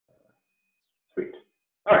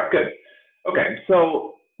All right, good. Okay,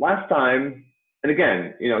 so last time, and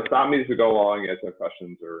again, stop me as we go along, as have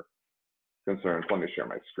questions or concerns. Let me share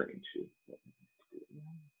my screen too.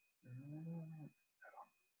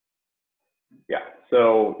 Yeah,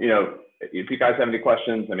 so, if you guys have any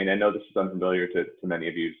questions, I mean, I know this is unfamiliar to many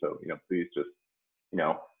of you, so, please just,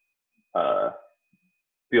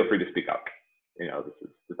 feel free to speak up. This is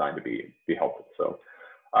designed to be helpful. So,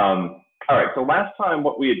 all right, so last time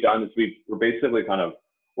what we had done is we were basically kind of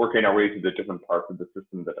working our way through the different parts of the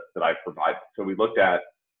system that I provide. So we looked at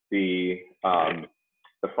the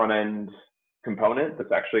front end component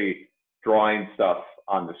that's actually drawing stuff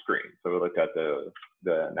on the screen. So we looked at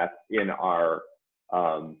that's in our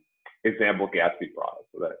example Gatsby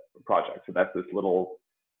project. So that's this little,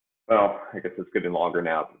 well, I guess it's getting longer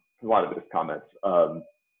now. A lot of it is comments.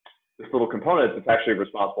 This little component that's actually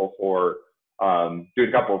responsible for doing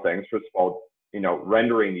a couple of things. First of all,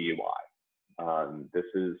 rendering the UI. This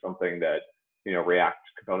is something that React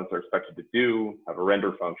components are expected to do, have a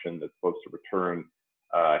render function that's supposed to return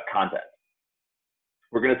content.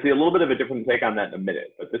 We're going to see a little bit of a different take on that in a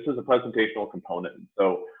minute, but this is a presentational component.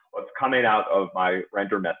 So what's coming out of my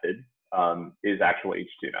render method is actual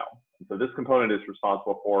HTML. And so this component is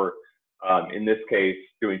responsible for, in this case,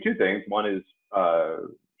 doing two things. One is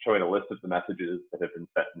showing a list of the messages that have been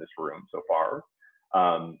sent in this room so far.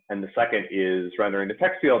 And the second is rendering a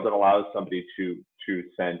text field that allows somebody to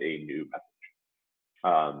send a new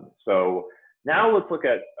message. So now let's look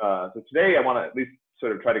at, so today I want to at least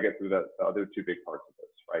sort of try to get through the other two big parts of this,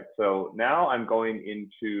 right? So now I'm going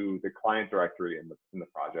into the client directory in the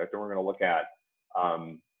project, and we're going to look at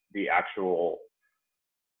the actual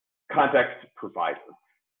context provider.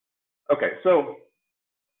 Okay, so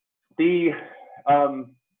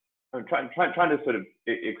I'm trying to sort of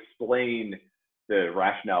explain the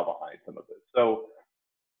rationale behind some of this. So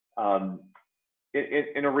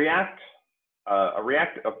in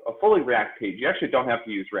a fully React page, you actually don't have to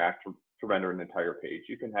use React to render an entire page.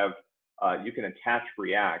 You can have you can attach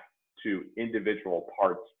React to individual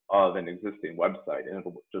parts of an existing website, and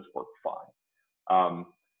it'll just work fine.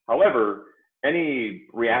 However, any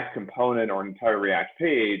React component or an entire React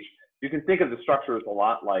page, you can think of the structure as a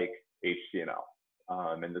lot like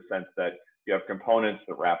HTML, in the sense that you have components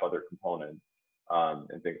that wrap other components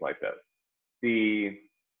and things like this.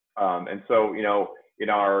 And so in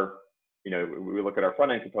our we look at our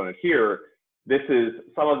front end component here.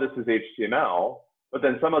 Some of this is HTML, but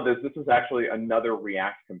then some of this is actually another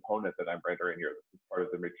React component that I'm rendering here. This is part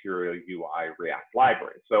of the Material UI React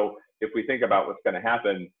library. So if we think about what's going to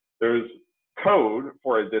happen, there's code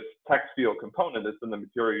for this text field component that's in the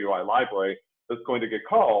Material UI library that's going to get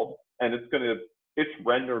called, and its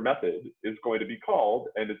render method is going to be called,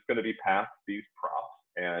 and it's going to be passed these props,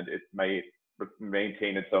 and it may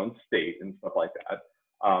maintain its own state and stuff like that.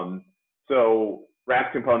 So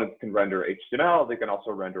React components can render HTML. They can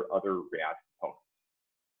also render other React components.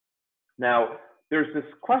 Now, there's this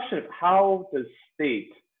question of how does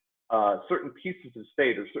state, certain pieces of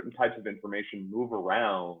state or certain types of information move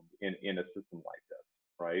around in a system like this,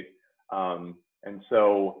 right? And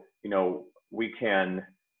so, we can,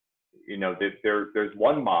 there's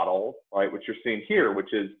one model, right, which you're seeing here,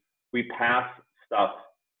 which is we pass stuff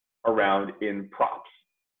around in props.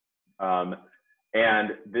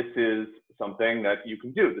 And this is something that you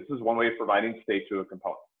can do. This is one way of providing state to a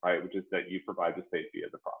component, right, which is that you provide the state via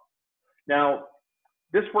the prop. Now,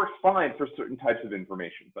 this works fine for certain types of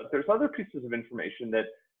information, but there's other pieces of information that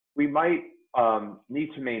we might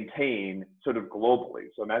need to maintain sort of globally.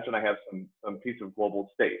 So imagine I have some piece of global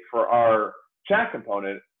state. For our chat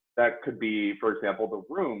component, that could be, for example, the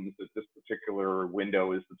rooms that this particular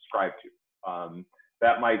window is subscribed to.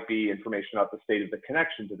 That might be information about the state of the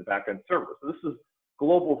connection to the backend server. So this is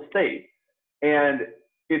global state. And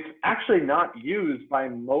it's actually not used by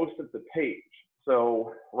most of the page.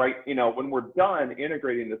 So, right, when we're done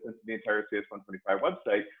integrating this into the entire CS125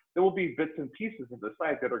 website, there will be bits and pieces of the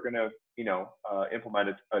site that are going to, implement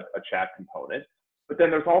a chat component. But then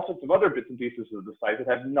there's also some other bits and pieces of the site that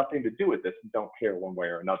have nothing to do with this and don't care one way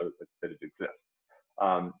or another that it exists.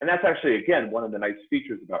 And that's actually, again, one of the nice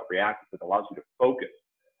features about React is it allows you to focus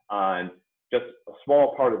on just a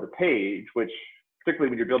small part of the page, which particularly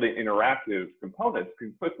when you're building interactive components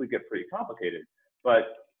can quickly get pretty complicated. But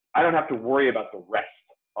I don't have to worry about the rest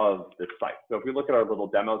of the site. So if we look at our little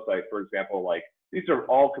demo site, for example, like these are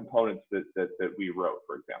all components that we wrote,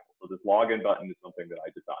 for example. So this login button is something that I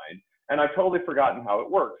designed, and I've totally forgotten how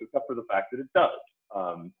it works, except for the fact that it does.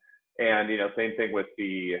 And same thing with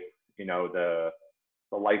the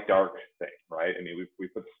light dark thing, right? I mean, we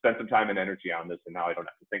spent some time and energy on this, and now I don't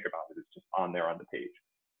have to think about it. It's just on there on the page.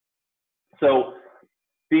 So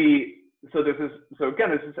So there's this, so again,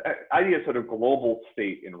 there's this idea of sort of global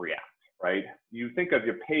state in React, right? You think of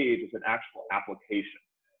your page as an actual application.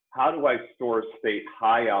 How do I store state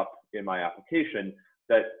high up in my application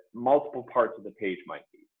that multiple parts of the page might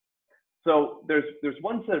need? So there's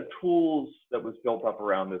one set of tools that was built up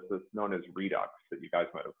around this that's known as Redux that you guys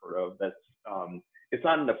might have heard of. That's it's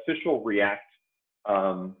not an official React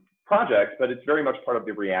project, but it's very much part of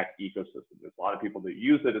the React ecosystem. There's a lot of people that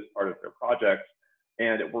use it as part of their projects,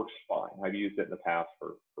 and it works fine. I've used it in the past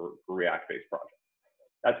for React-based projects.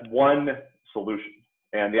 That's one solution.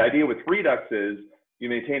 And the idea with Redux is you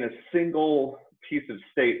maintain a single piece of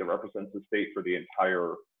state that represents the state for the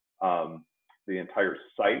entire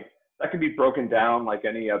site. That can be broken down like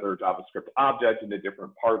any other JavaScript object into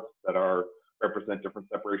different parts that represent different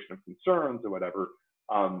separation of concerns or whatever.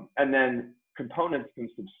 And then components can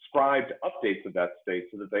subscribe to updates of that state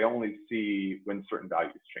so that they only see when certain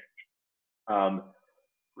values change.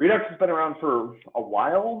 Redux has been around for a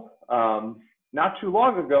while. Not too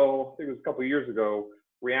long ago, I think it was a couple of years ago,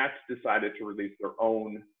 React decided to release their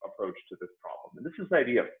own approach to this problem. And this is the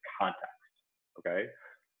idea of context, okay?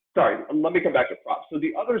 Sorry, let me come back to props. So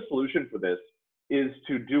the other solution for this is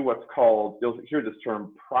to do what's called, you'll hear this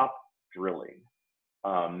term, prop drilling.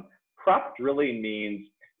 Prop drilling means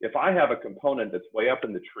if I have a component that's way up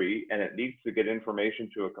in the tree and it needs to get information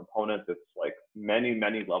to a component that's like many,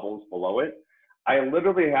 many levels below it, I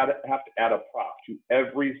literally have to add a prop to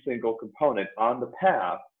every single component on the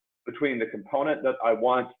path between the component that I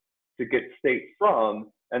want to get state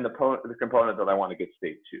from and the component that I want to get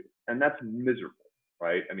state to. And that's miserable,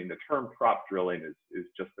 right? I mean, the term prop drilling is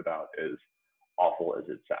just about as awful as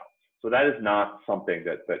it sounds. So that is not something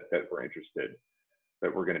that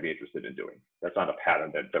we're going to be interested in doing. That's not a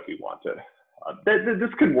pattern that we want to. This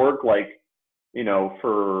could work like,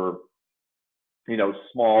 for,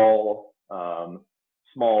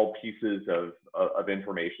 small pieces of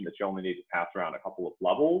information that you only need to pass around a couple of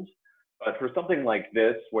levels. But for something like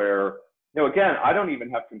this, where, again, I don't even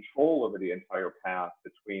have control over the entire path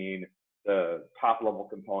between the top level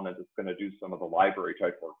component that's going to do some of the library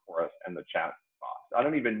type work for us and the chat box. I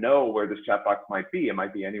don't even know where this chat box might be. It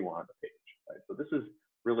might be anywhere on the page. Right? So this is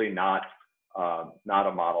really not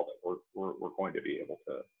a model that we're going to be able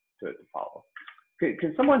to follow.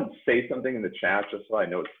 Can someone say something in the chat just so I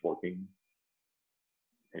know it's working?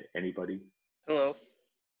 Anybody? Hello.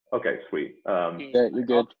 Okay, sweet. Yeah, you're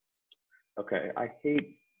good. Okay, I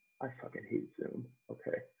fucking hate Zoom.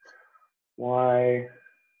 Okay, why?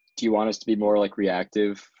 Do you want us to be more like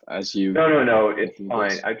reactive as you? No, it's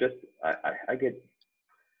fine. I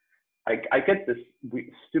get this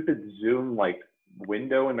stupid Zoom like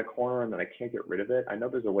window in the corner and then I can't get rid of it. I know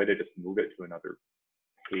there's a way to just move it to another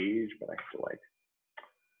page, but I have to like,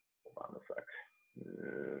 hold on a sec.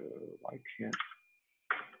 Why can't,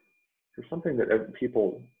 there's something that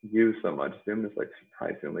people use so much. Zoom is like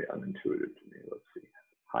surprisingly unintuitive to me. Let's see.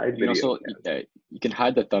 Hide video. Also, you can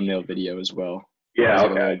hide the thumbnail video as well. Yeah,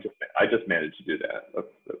 okay. I just managed to do that. That's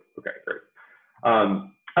okay, great. All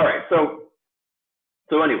right,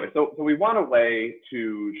 so anyway, so we want a way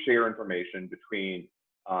to share information between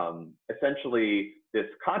essentially this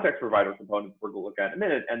context provider component we're going to look at in a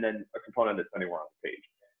minute, and then a component that's anywhere on the page.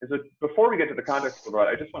 And so before we get to the context provider,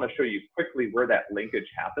 I just want to show you quickly where that linkage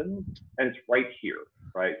happens, and it's right here,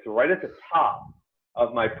 right? So right at the top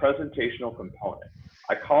of my presentational component,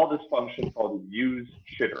 I call this function called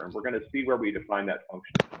useShitter, and we're going to see where we define that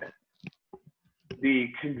function. The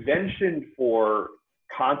convention for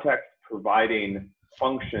context providing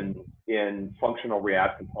functions in functional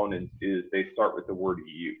React components is they start with the word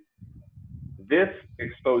use. This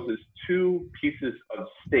exposes two pieces of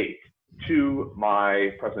state to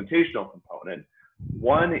my presentational component.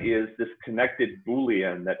 One is this connected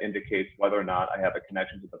Boolean that indicates whether or not I have a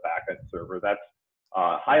connection to the backend server. That's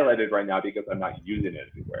highlighted right now because I'm not using it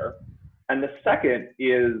anywhere. And the second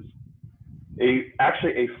is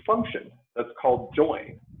actually a function that's called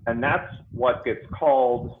join. And that's what gets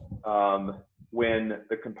called when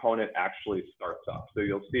the component actually starts up. So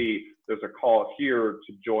you'll see there's a call here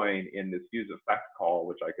to join in this useEffect call,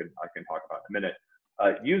 which I can talk about in a minute.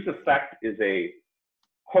 UseEffect is a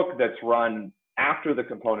hook that's run after the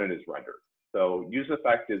component is rendered. So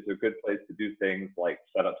UseEffect is a good place to do things like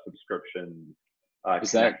set up subscriptions.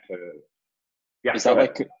 Is that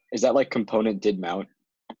like component did mount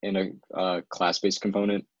in a class-based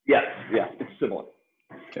component? Yes, it's similar.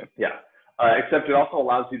 Okay. Yeah, except it also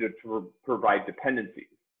allows you to provide dependencies.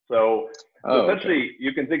 So essentially,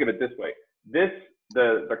 you can think of it this way: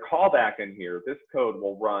 the callback in here, this code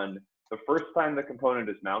will run the first time the component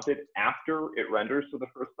is mounted after it renders for the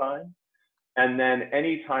first time, and then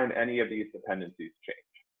anytime any of these dependencies change.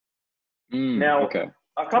 Now, Okay.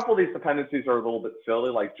 a couple of these dependencies are a little bit silly,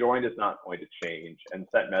 like join is not going to change and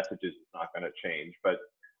set messages is not going to change, but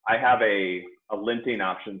I have a linting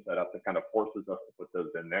option set up that kind of forces us to put those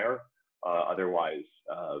in there. Otherwise,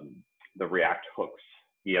 the React hooks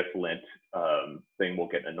ESLint thing will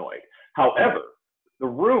get annoyed. However, the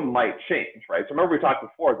room might change, right? So remember we talked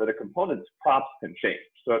before that a component's props can change.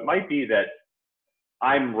 So it might be that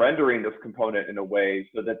I'm rendering this component in a way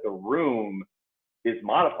so that the room is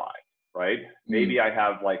modified, right? Maybe I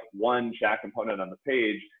have like one chat component on the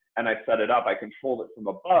page and I set it up, I control it from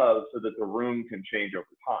above so that the room can change over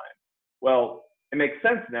time. Well, it makes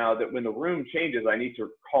sense now that when the room changes, I need to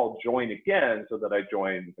call join again so that I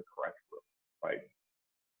join the correct room, right?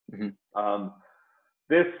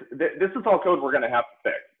 This is all code we're going to have to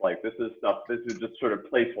fix. Like this is stuff, this is just sort of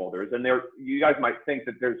placeholders. And there, you guys might think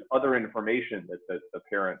that there's other information that the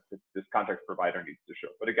parent, this context provider needs to show.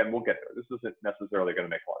 But again, we'll get there. This isn't necessarily going to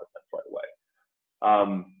make a lot of sense right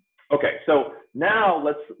away. Okay, so now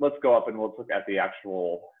let's go up and let's look at the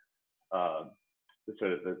actual the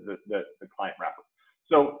client wrapper.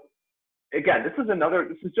 So again, this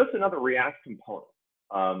is just another React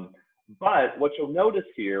component. But what you'll notice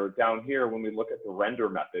here, down here, when we look at the render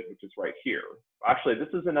method, which is right here, actually, this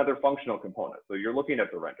is another functional component. So you're looking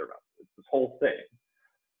at the render method, it's this whole thing.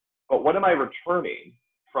 But what am I returning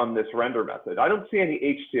from this render method? I don't see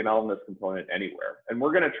any HTML in this component anywhere. And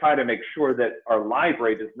we're going to try to make sure that our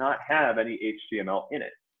library does not have any HTML in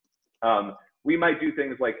it. We might do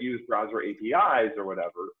things like use browser APIs or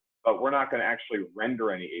whatever, but we're not going to actually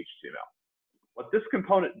render any HTML. What this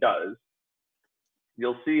component does,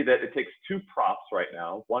 you'll see that it takes two props right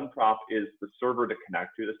now. One prop is the server to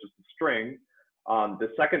connect to, that's just a string. The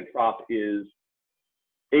second prop is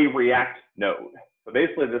a React node. So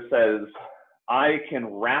basically this says, I can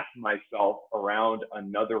wrap myself around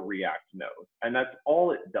another React node, and that's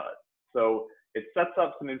all it does. So it sets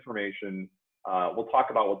up some information. We'll talk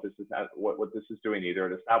about what this is doing either.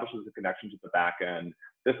 It establishes a connection to the back end.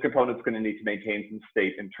 This component's going to need to maintain some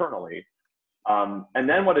state internally. And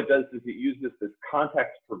then what it does is it uses this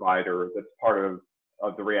context provider that's part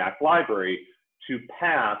of the React library to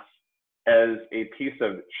pass as a piece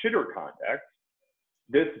of shitter context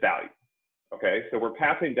this value. Okay, so we're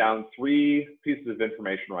passing down three pieces of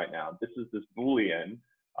information right now. This is this Boolean.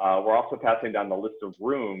 We're also passing down the list of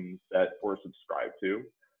rooms that we're subscribed to,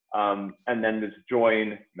 and then this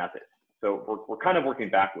join method. So we're kind of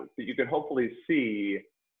working backwards, but you can hopefully see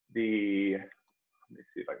the, let me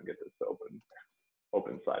see if I can get this to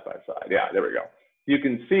open side by side. Yeah, there we go. You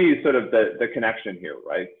can see sort of the connection here,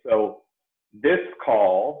 right? So this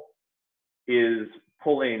call is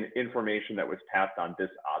pulling information that was passed on this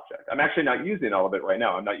object. I'm actually not using all of it right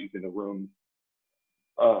now. I'm not using the room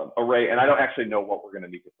array, and I don't actually know what we're going to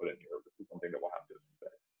need to put in here. This is something that we'll have to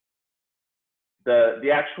fix.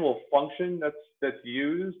 The actual function that's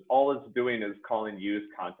used, all it's doing is calling use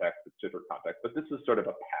context with shitter context, but this is sort of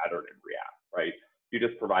a pattern in React, right? You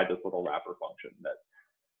just provide this little wrapper function that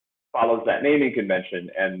follows that naming convention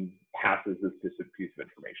and passes this piece of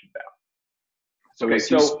information down. So okay,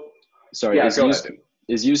 sorry,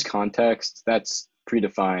 is use context, that's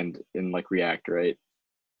predefined in like React, right?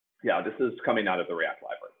 Yeah, this is coming out of the React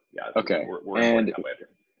library. Yeah. Okay. We're and that way.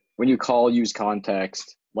 When you call use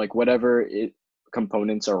context, like whatever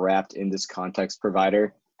components are wrapped in this context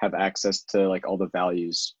provider have access to like all the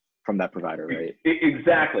values from that provider, right?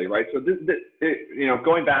 Exactly, right? So you know,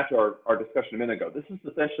 going back to our discussion a minute ago, this is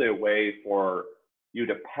essentially a way for you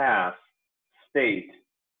to pass state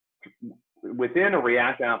within a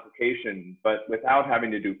React application, but without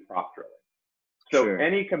having to do prop drilling. So Sure.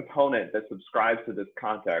 Any component that subscribes to this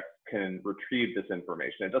context can retrieve this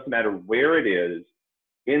information. It doesn't matter where it is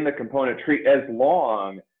in the component tree, as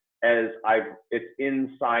long as it's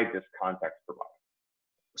inside this context provider.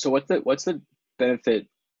 So what's the benefit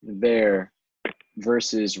there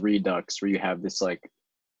versus Redux, where you have this like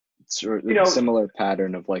sort of similar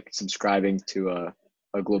pattern of like subscribing to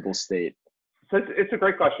a global state? So it's a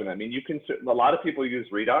great question. I mean, a lot of people use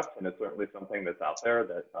Redux, and it's certainly something that's out there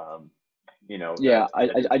that, you know. Yeah,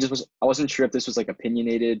 I wasn't sure if this was like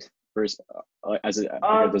opinionated versus as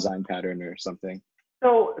a design pattern or something.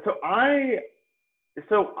 So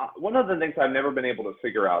one of the things I've never been able to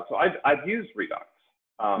figure out, so I've used Redux.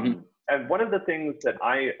 And one of the things that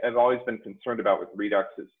I have always been concerned about with Redux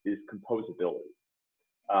is composability.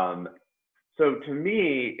 So to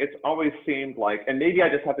me, it's always seemed like, and maybe I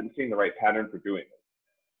just haven't seen the right pattern for doing it.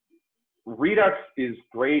 Redux is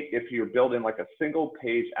great if you're building like a single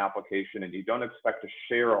page application and you don't expect to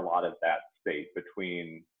share a lot of that state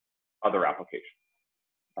between other applications.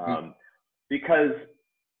 Because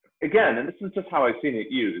again, and this is just how I've seen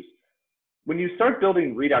it used, when you start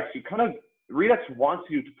building Redux, Redux wants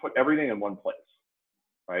you to put everything in one place,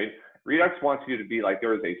 right? Redux wants you to be like,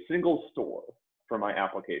 there is a single store for my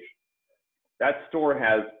application. That store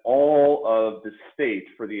has all of the state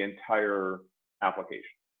for the entire application.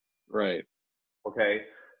 Right. Okay.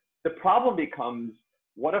 The problem becomes,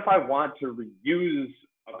 what if I want to reuse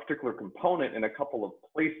a particular component in a couple of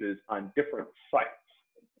places on different sites,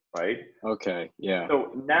 right? Okay, yeah.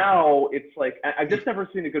 So now it's like, I've just never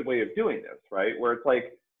seen a good way of doing this, right? Where it's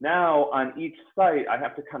like, now on each site, I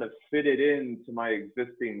have to kind of fit it into my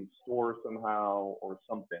existing store somehow or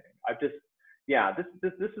something. Yeah,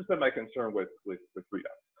 this has been my concern with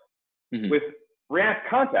Redux. Mm-hmm. With React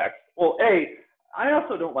Context, well, I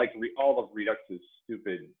also don't like all of Redux's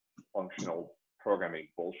stupid functional programming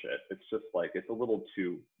bullshit. It's just like, it's a little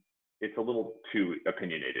too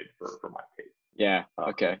opinionated for my taste. Yeah.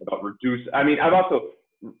 Okay. About reduce. I mean,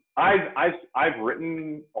 I've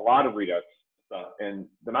written a lot of Redux stuff, and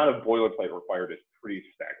the amount of boilerplate required is pretty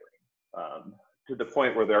staggering. To the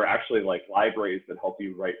point where there are actually like libraries that help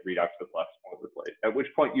you write Redux with less boilerplate. At which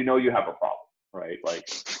point, you know you have a problem, right? Like,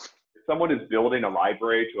 if someone is building a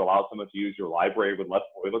library to allow someone to use your library with less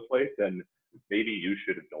boilerplate, then maybe you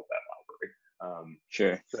should have built that library.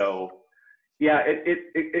 Sure. So, yeah,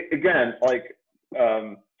 it again, like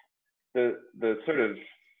the sort of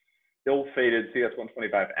ill-fated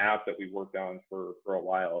CS125 app that we worked on for a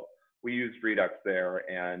while, we used Redux there,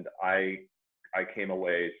 and I came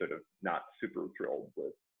away sort of not super thrilled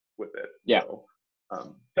with it. Yeah.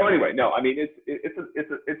 So anyway, no, I mean,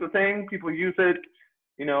 it's a thing. People use it.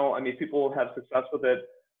 You know, I mean, people have success with it.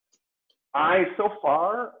 So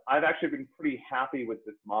far, I've actually been pretty happy with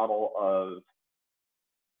this model of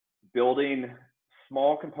building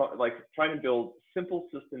small components, like trying to build simple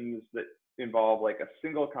systems that involve like a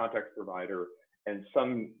single context provider and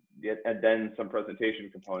then some presentation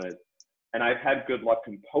components. And I've had good luck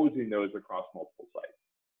composing those across multiple sites.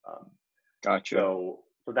 Gotcha. So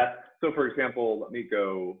for example, let me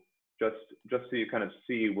go just so you kind of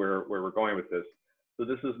see where we're going with this. So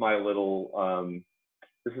this is my little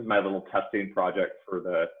testing project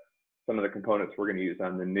for some of the components we're going to use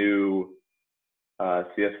on the new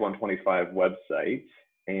CS125 website,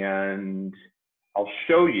 and I'll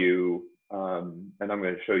show you, and I'm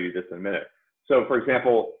going to show you this in a minute. So for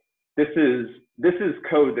example, this is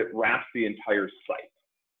code that wraps the entire site.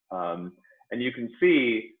 And you can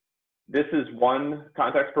see this is one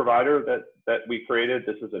context provider that we created.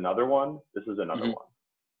 This is another one. This is another one.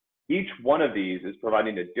 Each one of these is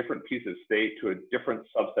providing a different piece of state to a different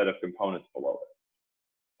subset of components below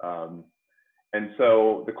it. And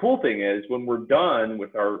so the cool thing is, when we're done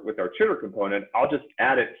with our chitter component, I'll just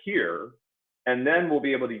add it here, and then we'll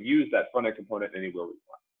be able to use that front-end component anywhere we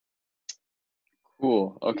want.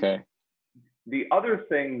 Cool. Okay. The other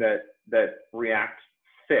thing that React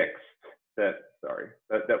fixed that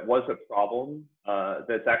was a problem,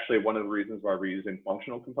 that's actually one of the reasons why we're using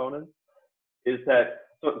functional components, is that,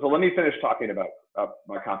 so let me finish talking about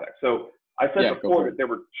my context. So I said before that there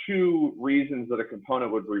were two reasons that a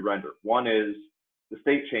component would re-render. One is the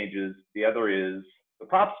state changes, the other is the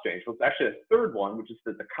props change. So it's actually a third one, which is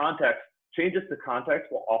that the context changes to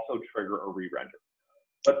context will also trigger a re-render,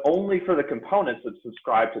 but only for the components that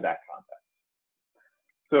subscribe to that context.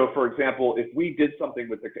 So for example, if we did something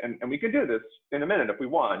with and we can do this in a minute if we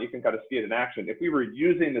want, you can kind of see it in action. If we were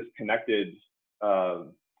using this connected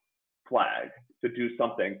flag to do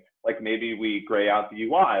something, like maybe we gray out the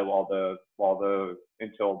UI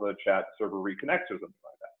until the chat server reconnects or something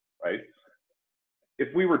like that, right?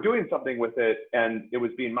 If we were doing something with it and it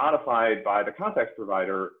was being modified by the context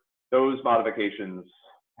provider, those modifications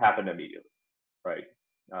happened immediately, right?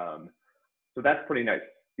 So that's pretty nice.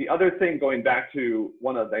 The other thing, going back to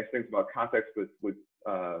one of the nice things about context with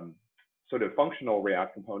sort of functional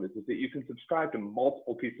React components, is that you can subscribe to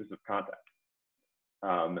multiple pieces of context.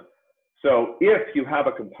 So if you have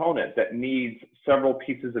a component that needs several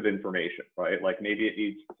pieces of information, right? Like maybe it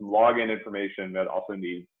needs some login information that also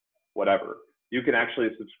needs whatever, you can actually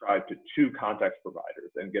subscribe to two context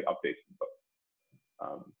providers and get updates from both.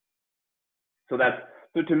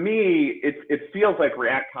 So to me, it feels like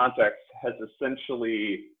React Context has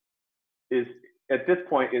essentially at this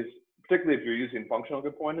point, particularly if you're using functional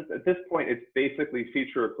components, at this point, it's basically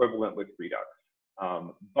feature equivalent with Redux.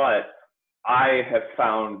 But I have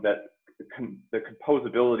found that the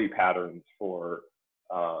composability patterns for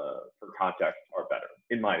context are better,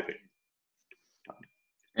 in my opinion.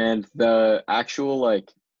 And the actual like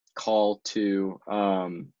call to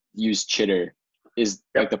use chitter is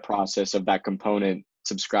like the process of that component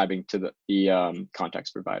subscribing to the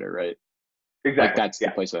context provider, right? Exactly. Like that's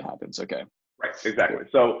the place where it happens. Okay. Right. Exactly.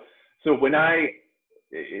 So So when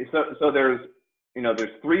so there's, there's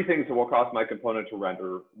three things that will cause my component to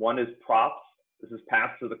render. One is props. This is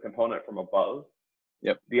passed to the component from above.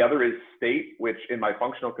 Yep. The other is state, which in my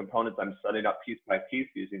functional components, I'm setting up piece by piece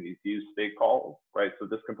using these use state calls, right? So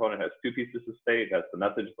this component has two pieces of state, it has the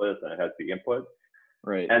message list, and it has the input.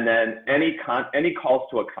 Right. And then any calls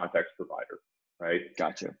to a context provider, right?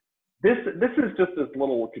 Gotcha. This is just this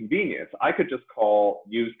little convenience. I could just call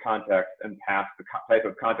use context and pass the type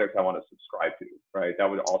of context I want to subscribe to, right? That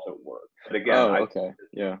would also work. But again, okay.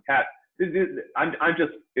 Yeah. I'm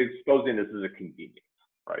just exposing this as a convenience,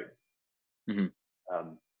 right? Mm-hmm.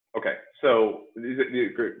 Okay, so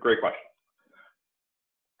great question.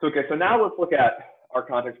 So okay, so now let's look at our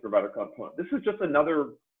context provider component. This is just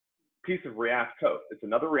another piece of React code. It's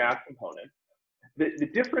another React component. The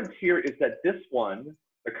difference here is that this one,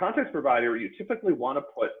 the context provider, you typically want to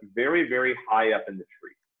put very, very high up in the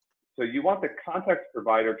tree. So you want the context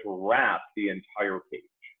provider to wrap the entire page.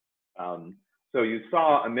 So you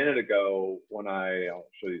saw a minute ago when I'll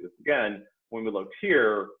show you this again, when we looked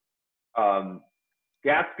here,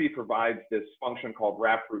 Gatsby provides this function called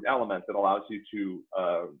wrap root element that allows you to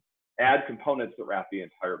add components that wrap the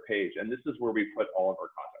entire page. And this is where we put all of our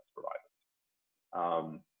context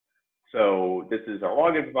providers. So this is our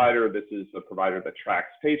login provider. This is a provider that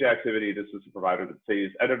tracks page activity. This is a provider that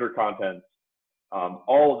saves editor contents.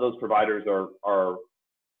 All of those providers are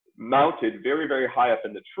mounted very, very high up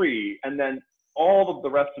in the tree. And then all of the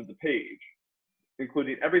rest of the page,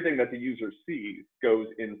 including everything that the user sees, goes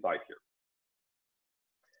inside here.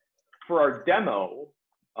 For our demo,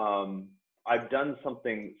 I've done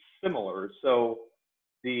something similar. So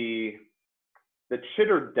the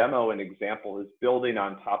chitter demo and example is building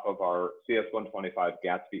on top of our CS125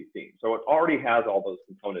 Gatsby theme. So it already has all those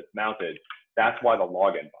components mounted. That's why the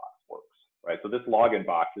login box works, right? So this login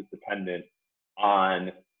box is dependent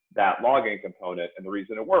on that login component. And the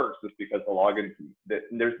reason it works is because the login,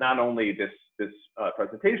 there's not only this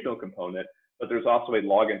presentational component, but there's also a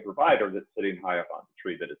login provider that's sitting high up on the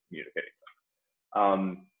tree that is communicating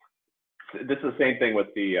with. This is the same thing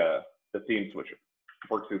with the theme switcher. It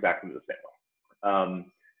works exactly the same way.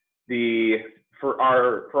 For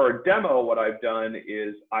our demo, what I've done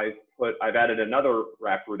is I've added another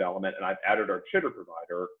wrap root element, and I've added our chitter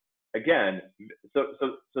provider again. So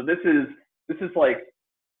this is like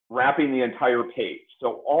wrapping the entire page.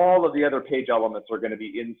 So all of the other page elements are going to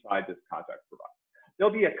be inside this context provider.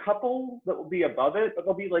 There'll be a couple that will be above it, but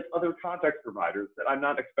there'll be like other context providers that I'm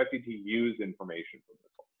not expecting to use information from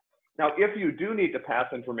this one. Now, if you do need to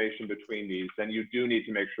pass information between these, then you do need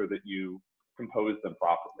to make sure that you compose them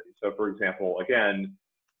properly. So for example, again,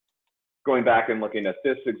 going back and looking at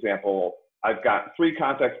this example, I've got three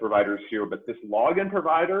context providers here, but this login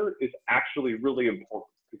provider is actually really important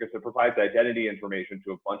because it provides identity information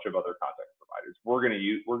to a bunch of other context providers. We're going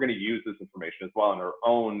to use this information as well in our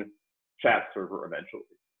own chat server eventually.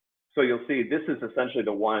 So you'll see this is essentially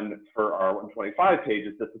the one for our 125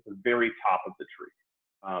 pages that's at the very top of the tree.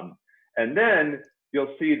 And then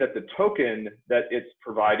you'll see that the token that it's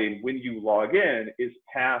providing when you log in is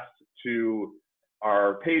passed to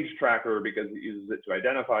our page tracker because it uses it to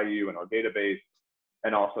identify you in our database,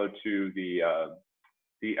 and also to the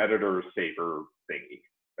editor saver thingy,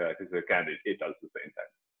 because again, it does the same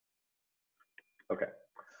thing. Okay.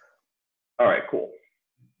 All right, cool.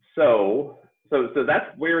 So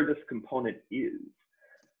that's where this component is.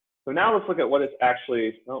 So now let's look at what it's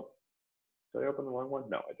actually, oh, did I open the wrong one?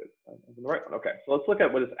 No, I did. I opened the right one. Okay, so let's look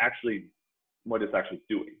at what it's actually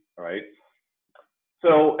doing, all right?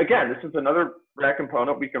 So again, this is another React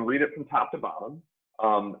component. We can read it from top to bottom.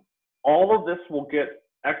 All of this will get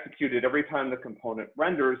executed every time the component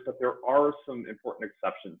renders, but there are some important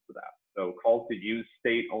exceptions to that. So calls to use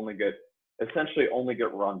state essentially only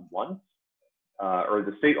get run once, or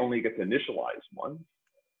the state only gets initialized once.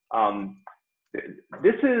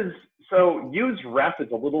 So use ref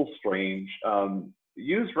is a little strange.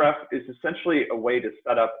 Use ref is essentially a way to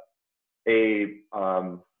set up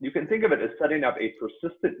you can think of it as setting up a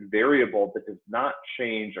persistent variable that does not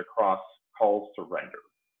change across calls to render,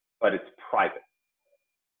 but it's private.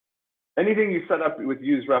 Anything you set up with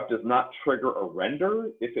use ref does not trigger a render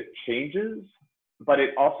if it changes, but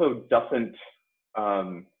it also doesn't.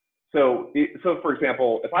 So for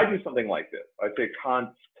example, if I do something like this, I say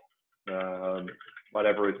const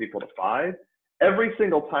whatever is equal to 5, every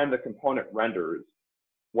single time the component renders,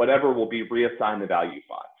 whatever will be reassigned the value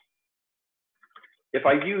 5. If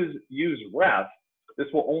I use ref, this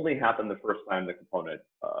will only happen the first time the component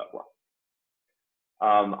runs.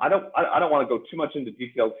 I don't want to go too much into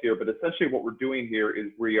details here, but essentially what we're doing here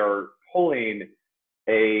is we're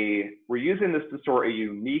using this to store a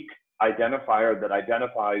unique identifier that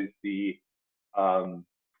identifies the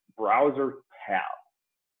browser tab.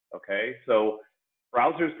 Okay, so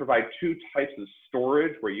browsers provide two types of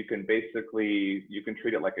storage where you can basically, you can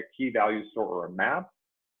treat it like a key value store or a map.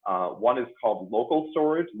 One is called local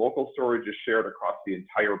storage. Local storage is shared across the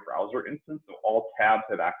entire browser instance, so all tabs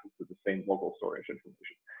have access to the same local storage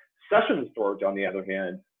information. Session storage, on the other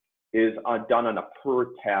hand, is done on a per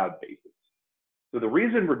tab basis. So the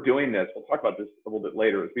reason we're doing this, we'll talk about this a little bit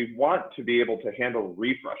later, is we want to be able to handle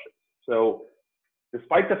refreshes. So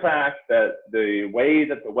despite the fact that the way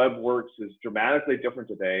that the web works is dramatically different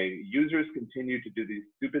today, users continue to do these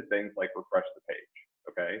stupid things like refresh the page,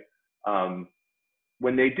 okay?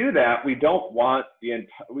 When they do that, we don't want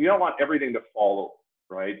everything to fall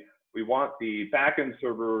over, right? We want the backend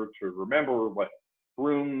server to remember what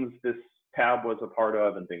rooms this tab was a part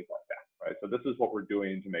of and things like that, right? So this is what we're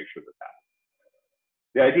doing to make sure this happens.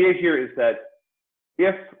 The idea here is that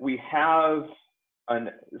if we have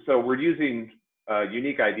so we're using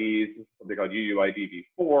unique IDs, something called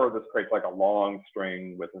UUID-v4. This creates like a long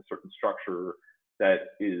string with a certain structure that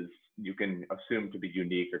is, you can assume to be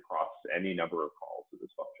unique across any number of calls to this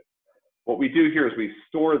function. What we do here is we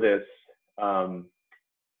store this,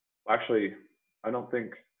 actually, I don't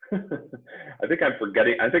think, I think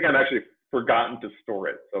I'm actually forgotten to store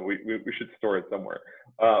it. So we should store it somewhere.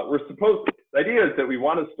 The idea is that we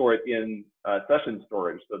want to store it in session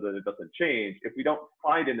storage so that it doesn't change. If we don't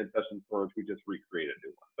find it in session storage, we just recreate a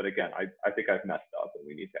new one. But again, I think I've messed up and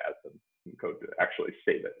we need to add some code to actually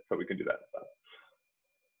save it so we can do that stuff.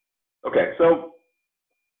 Okay, so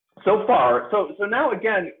far, so now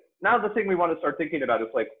again, now the thing we want to start thinking about is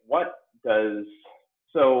like, what does,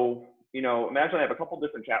 so, you know, imagine I have a couple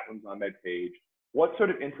different chat rooms on my page. What sort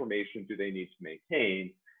of information do they need to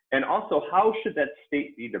maintain? And also, how should that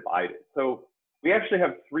state be divided? So we actually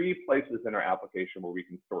have three places in our application where we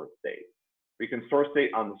can store state. We can store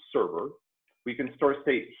state on the server. We can store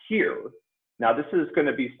state here. Now this is going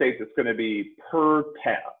to be state that's going to be per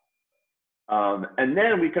tab. And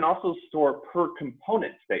then we can also store per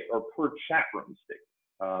component state or per chat room state.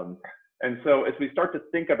 And so as we start to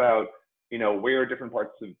think about, you know, where different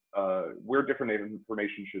parts of, where different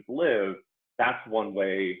information should live, that's one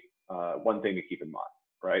way, one thing to keep in mind,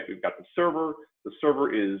 right? We've got the server. The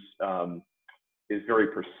server is very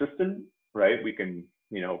persistent, right? We can,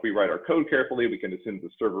 you know, if we write our code carefully, we can assume the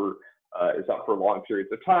server is up for long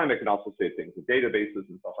periods of time. It can also save things in databases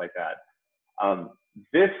and stuff like that.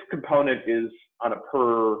 This component is on a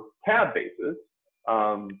per tab basis,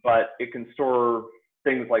 but it can store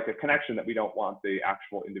things like a connection that we don't want the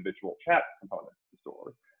actual individual chat components to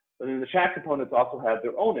store. But then the chat components also have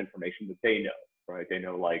their own information that they know, right? They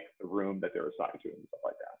know like the room that they're assigned to and stuff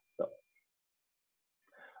like that. So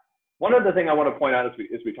one other thing I want to point out as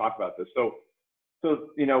we talk about this. So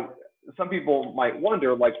you know, some people might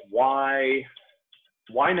wonder like, why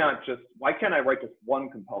can't I write just one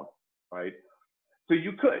component, right? So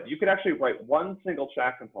you could actually write one single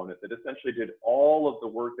chat component that essentially did all of the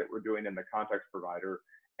work that we're doing in the context provider,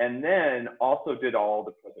 and then also did all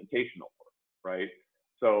the presentational work, right?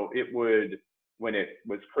 So it would, when it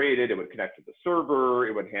was created, it would connect to the server,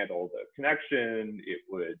 it would handle the connection, it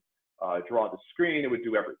would draw the screen, it would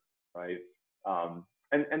do everything, right?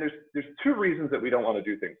 And there's two reasons that we don't want to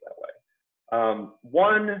do things that way.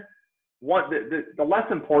 The less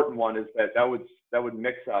important one is that would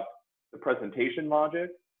mix up the presentation logic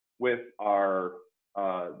with our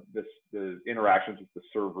the interactions with the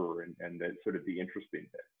server and the sort of the interesting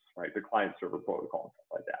bits, right? The client server protocol and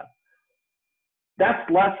stuff like that.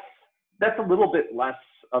 That's a little bit less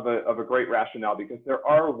of a great rationale because there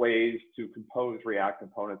are ways to compose React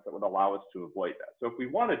components that would allow us to avoid that. So if we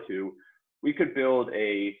wanted to, we could build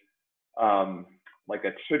a like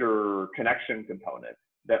a chitter connection component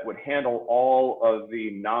that would handle all of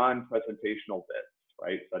the non-presentational bits,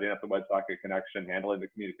 right? Setting up the WebSocket connection, handling the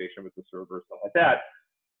communication with the server, stuff like that,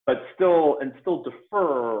 but still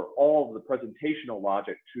defer all of the presentational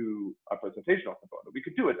logic to a presentational component. We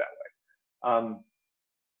could do it that way.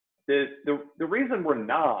 The reason we're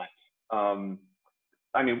not,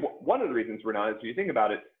 I mean, one of the reasons we're not is if you think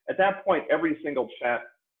about it, at that point, every single chat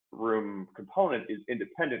room component is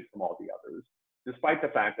independent from all the others, despite the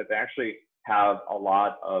fact that they actually have a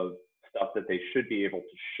lot of stuff that they should be able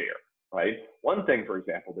to share, right? One thing, for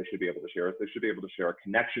example, they should be able to share is they should be able to share a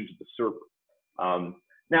connection to the server.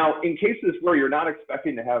 Now, in cases where you're not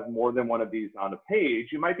expecting to have more than one of these on a page,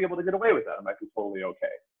 you might be able to get away with that. It might be totally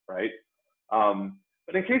okay, right?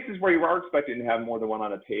 But in cases where you are expecting to have more than one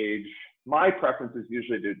on a page, my preference is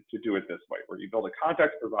usually to do it this way, where you build a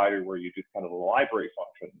context provider where you do kind of the library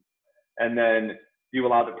functions. And then You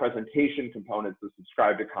allow the presentation components to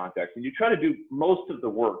subscribe to context, and you try to do most of the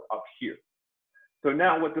work up here. So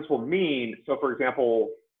now what this will mean, so for example,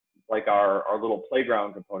 like our little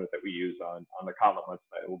playground component that we use on the Kotlin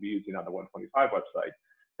website, we'll be using on the 125 website,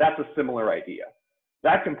 that's a similar idea.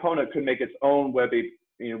 That component could make its own web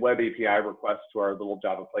API request to our little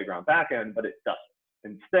Java playground backend, but it doesn't.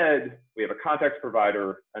 Instead, we have a context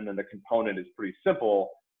provider, and then the component is pretty simple.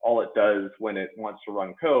 All it does when it wants to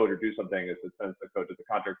run code or do something is it sends the code to the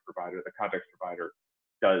context provider. The context provider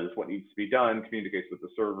does what needs to be done, communicates with the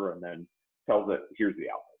server, and then tells it, here's the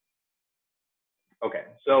output. Okay,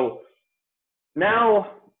 so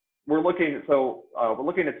now we're looking at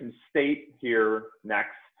some state here next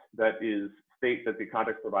that is state that the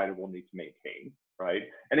context provider will need to maintain, right?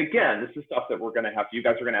 And again, this is stuff that you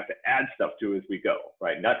guys are gonna have to add stuff to as we go,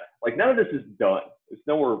 right? None of this is done. It's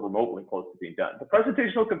nowhere remotely close to being done. The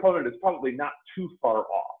presentational component is probably not too far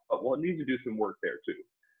off, but we'll need to do some work there too.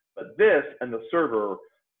 But this and the server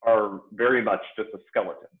are very much just a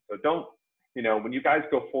skeleton. So don't, when you guys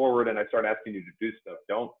go forward and I start asking you to do stuff,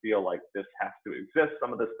 don't feel like this has to exist.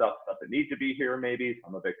 Some of the stuff doesn't need to be here maybe.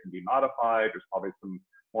 Some of it can be modified. There's probably some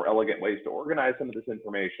more elegant ways to organize some of this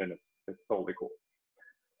information. It's totally cool.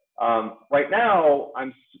 Right now,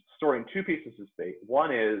 I'm storing two pieces of state.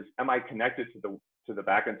 One is, am I connected to the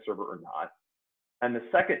backend server or not? And the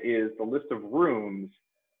second is the list of rooms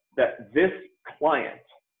that this client,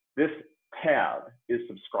 this tab is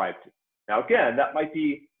subscribed to. Now, again, that might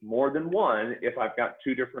be more than one if I've got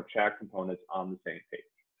two different chat components on the same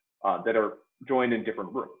page that are joined in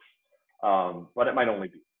different rooms, but it might only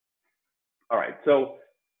be. All right, so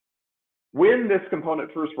when this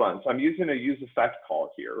component first runs, so I'm using a use effect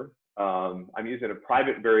call here. I'm using a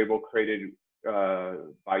private variable created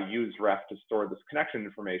by useRef to store this connection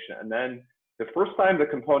information. And then the first time the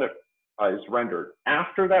component is rendered,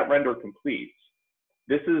 after that render completes,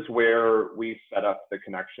 this is where we set up the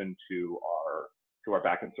connection to our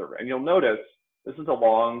backend server. And you'll notice this is a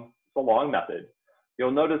long method.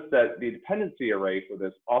 You'll notice that the dependency array for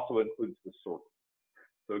this also includes the server.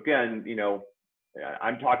 So again,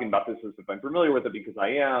 I'm talking about this as if I'm familiar with it because I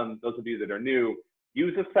am. Those of you that are new,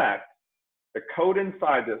 use effect. The code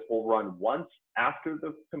inside this will run once after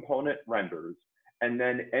the component renders, and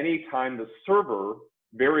then anytime the server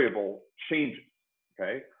variable changes.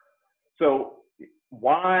 Okay, so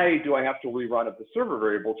why do I have to rerun if the server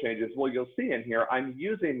variable changes? Well, you'll see in here, I'm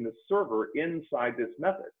using the server inside this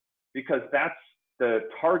method because that's the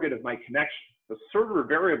target of my connection. The server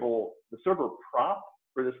variable, the server prop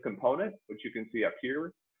for this component, which you can see up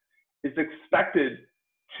here, is expected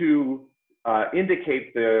to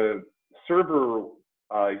indicate the server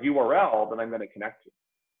URL that I'm going to connect to.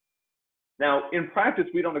 Now, in practice,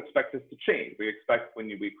 we don't expect this to change. We expect when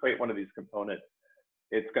we create one of these components,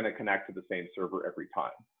 it's going to connect to the same server every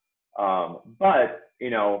time. But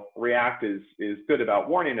React is good about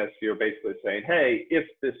warning us here, basically saying, hey, if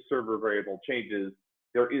this server variable changes,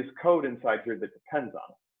 there is code inside here that depends on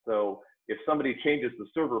it. So if somebody changes the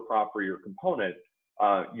server prop for your component,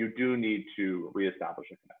 you do need to reestablish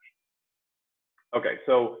a connection. Okay,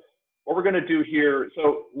 so what we're going to do here,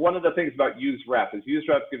 so one of the things about useRef is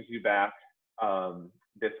useRef gives you back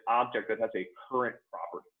this object that has a current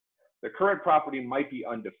property. The current property might be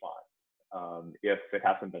undefined if it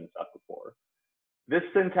hasn't been set before. This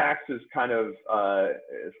syntax is kind of,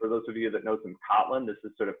 for those of you that know some Kotlin, this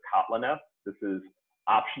is sort of Kotlin-esque. This is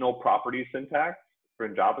optional property syntax for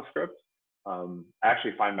in JavaScript. I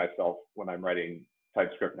actually find myself, when I'm writing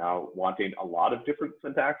TypeScript now, wanting a lot of different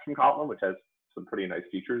syntax from Kotlin, which has some pretty nice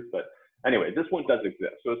features. But anyway, this one does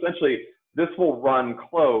exist. So essentially, this will run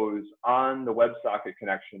close on the WebSocket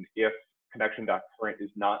connection if connection.current is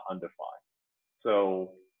not undefined.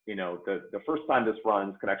 So, the first time this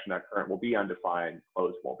runs, connection.current will be undefined,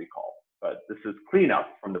 close won't be called. But this is cleanup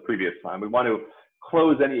from the previous time. We want to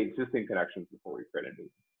close any existing connections before we create a new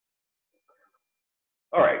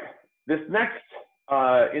one. All right,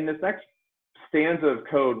 in this next stanza of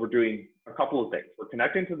code, we're doing a couple of things. We're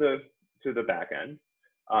connecting to the back end,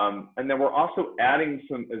 and then we're also adding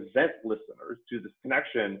some event listeners to this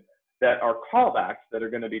connection that are callbacks that are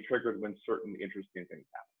going to be triggered when certain interesting things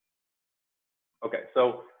happen. Okay,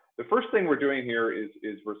 so the first thing we're doing here is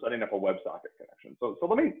we're setting up a WebSocket connection. So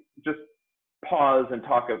let me just pause and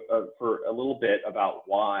talk for a little bit about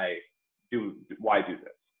why do this,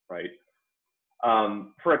 right?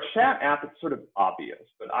 For a chat app, it's sort of obvious,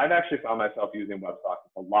 but I've actually found myself using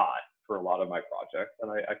WebSockets a lot for a lot of my projects, and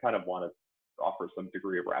I kind of want to offer some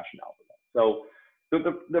degree of rationale for that. So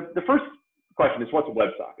the first question is, what's a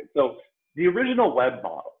WebSocket? So the original web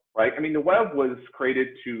model, right? I mean, the web was created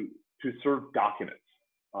to serve documents.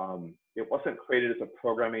 It wasn't created as a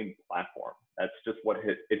programming platform. That's just what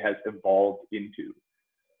it has evolved into.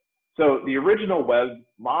 So the original web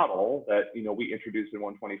model that we introduced in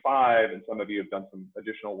 125, and some of you have done some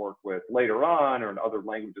additional work with later on, or in other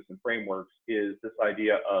languages and frameworks, is this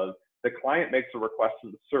idea of the client makes a request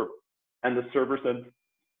to the server, and the server sends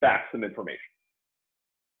back some information.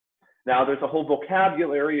 Now there's a whole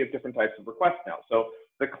vocabulary of different types of requests now. So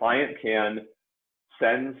the client can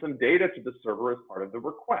send some data to the server as part of the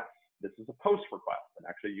request. This is a post request, and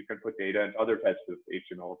actually you can put data into other types of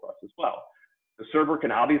HTML requests as well. The server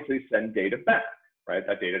can obviously send data back, right?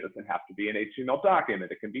 That data doesn't have to be an HTML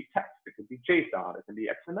document. It can be text, it can be JSON, it can be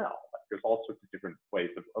XML. There's all sorts of different ways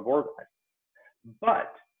of organizing.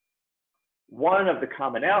 But one of the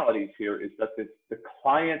commonalities here is that it's the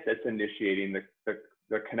client that's initiating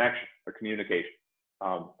the connection, the communication.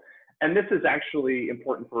 And this is actually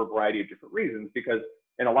important for a variety of different reasons, because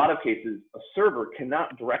in a lot of cases, a server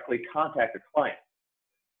cannot directly contact a client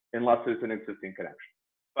unless there's an existing connection.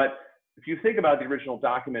 But if you think about the original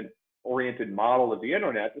document-oriented model of the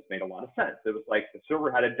internet, this made a lot of sense. It was like the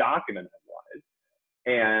server had a document I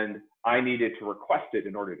wanted, and I needed to request it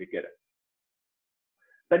in order to get it.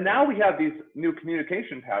 But now we have these new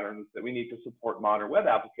communication patterns that we need to support modern web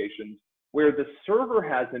applications, where the server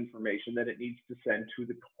has information that it needs to send to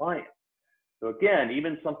the client. So again,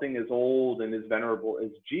 even something as old and as venerable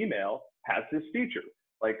as Gmail has this feature.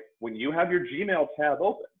 Like when you have your Gmail tab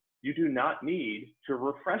open, you do not need to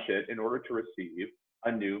refresh it in order to receive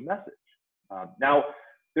a new message. Now,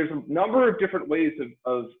 there's a number of different ways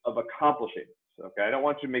of accomplishing this, okay? I don't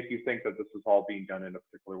want to make you think that this is all being done in a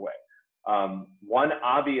particular way. One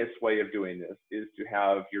obvious way of doing this is to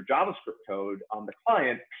have your JavaScript code on the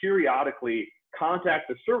client periodically contact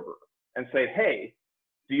the server and say, hey,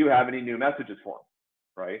 do you have any new messages for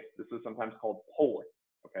me, right? This is sometimes called polling,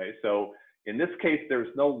 okay? So in this case, there's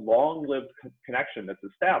no long-lived connection that's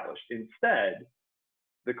established. Instead,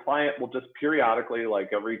 the client will just periodically, like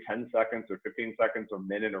every 10 seconds or 15 seconds or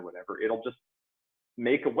minute or whatever, it'll just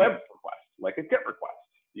make a web request, like a GET request.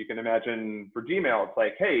 You can imagine for Gmail, it's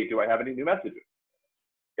like, hey, do I have any new messages?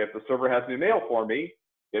 If the server has new mail for me,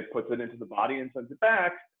 it puts it into the body and sends it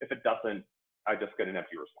back. If it doesn't, I just get an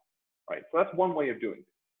empty response, right? So that's one way of doing it.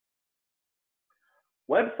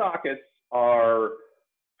 WebSockets are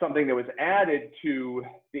something that was added to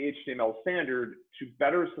the HTML standard to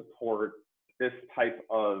better support this type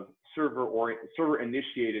of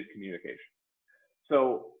server-initiated communication.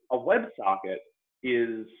 So a WebSocket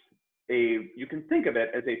is you can think of it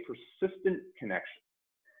as a persistent connection.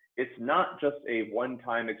 It's not just a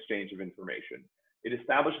one-time exchange of information. It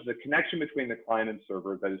establishes a connection between the client and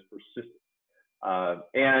server that is persistent.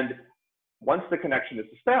 And once the connection is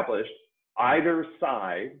established, either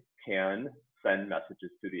side can send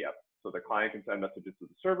messages to the other. So the client can send messages to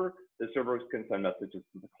the server can send messages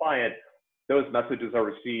to the client. Those messages are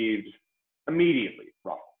received immediately,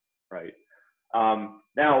 roughly, right?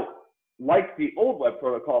 Now, like the old web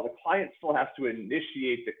protocol, the client still has to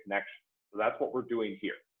initiate the connection. So that's what we're doing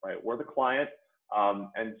here, right? We're the client,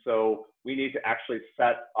 and so we need to actually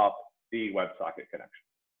set up the WebSocket connection.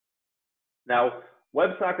 Now,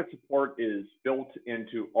 WebSocket support is built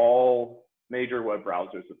into all major web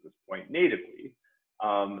browsers at this point natively.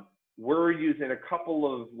 We're using a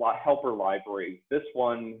couple of helper libraries. This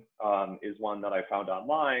one is one that I found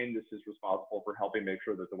online. This is responsible for helping make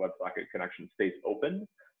sure that the WebSocket connection stays open.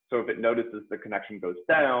 So if it notices the connection goes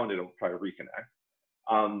down, it'll try to reconnect.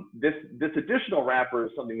 This additional wrapper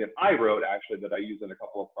is something that I wrote, actually, that I use in a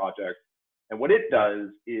couple of projects. And what it does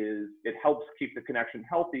is it helps keep the connection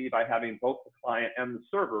healthy by having both the client and the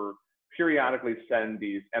server periodically send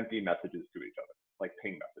these empty messages to each other, like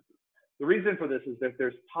ping messages. The reason for this is that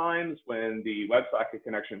there's times when the WebSocket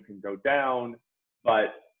connection can go down,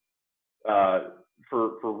 but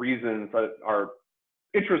for reasons that are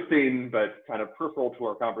interesting but kind of peripheral to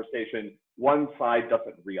our conversation, one side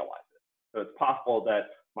doesn't realize it. So it's possible that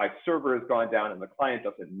my server has gone down and the client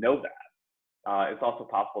doesn't know that. It's also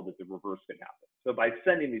possible that the reverse can happen. So by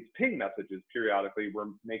sending these ping messages periodically, we're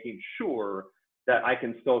making sure that I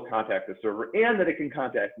can still contact the server and that it can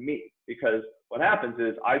contact me. Because what happens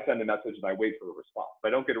is I send a message and I wait for a response. If I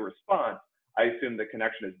don't get a response, I assume the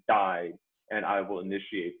connection has died and I will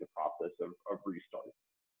initiate the process of restarting.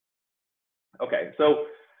 Okay, so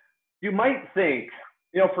you might think,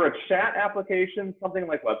 for a chat application, something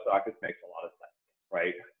like WebSockets makes a lot of sense,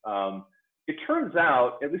 right? It turns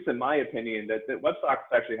out, at least in my opinion, that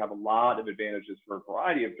WebSockets actually have a lot of advantages for a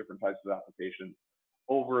variety of different types of applications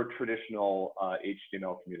over a traditional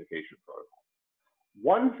HTML communication protocol.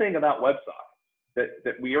 One thing about WebSockets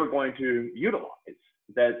that we are going to utilize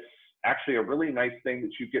that's actually a really nice thing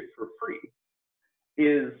that you get for free,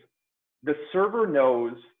 is the server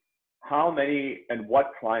knows how many and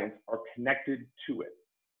what clients are connected to it,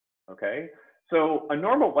 okay? So a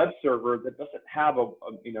normal web server that doesn't have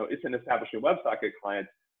isn't establishing WebSocket clients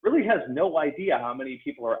really has no idea how many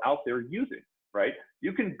people are out there using, right?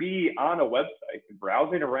 You can be on a website and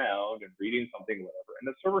browsing around and reading something, whatever, and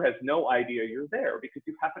the server has no idea you're there because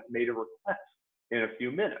you haven't made a request in a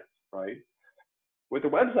few minutes, right? With the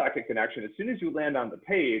WebSocket connection, as soon as you land on the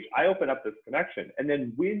page, I open up this connection, and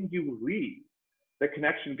then when you leave, the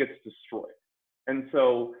connection gets destroyed. And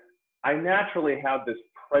so I naturally have this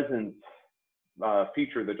presence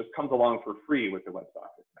feature that just comes along for free with the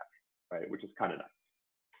WebSocket connection, right? Which is kind of nice.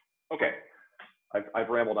 Okay, I've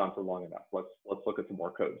rambled on for long enough. Let's look at some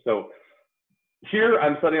more code. So here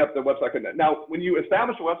I'm setting up the WebSocket. Now, when you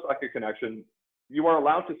establish a WebSocket connection, you are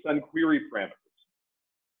allowed to send query parameters.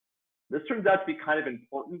 This turns out to be kind of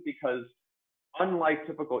important because unlike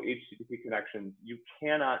typical HTTP connections, you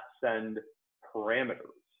cannot send parameters.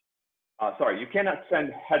 You cannot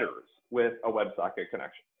send headers with a WebSocket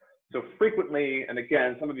connection. So frequently, and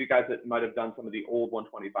again, some of you guys that might have done some of the old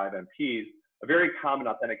 125 MPs, a very common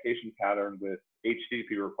authentication pattern with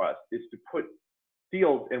HTTP requests is to put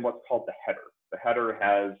fields in what's called the header. The header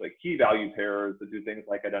has like key value pairs that do things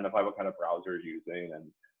like identify what kind of browser you're using and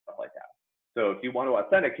stuff like that. So if you want to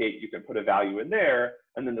authenticate, you can put a value in there,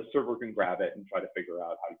 and then the server can grab it and try to figure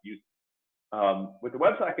out how to use it. With the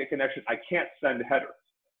WebSocket connection, I can't send headers,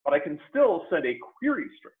 but I can still send a query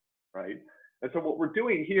string, right? And so what we're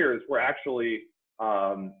doing here is we're actually,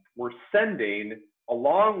 we're sending,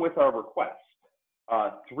 along with our request,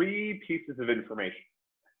 3 pieces of information.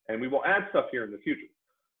 And we will add stuff here in the future.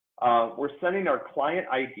 We're sending our client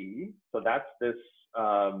ID, so that's this,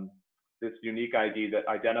 this unique ID that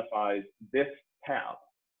identifies this tab.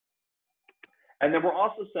 And then we're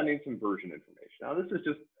also sending some version information. Now this is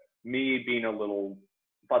just me being a little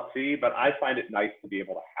fussy, but I find it nice to be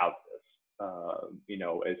able to have this, you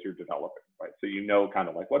know, as you're developing, right? So you know kind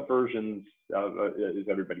of like what versions is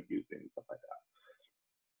everybody using and stuff like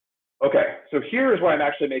that. Okay, so here is where I'm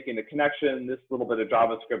actually making the connection. This little bit of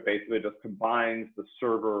JavaScript basically just combines the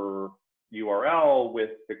server URL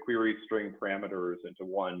with the query string parameters into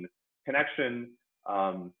one connection.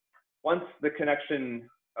 Once the connection,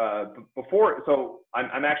 so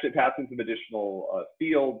I'm actually passing some additional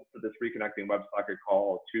fields to this reconnecting WebSocket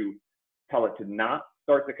call to tell it to not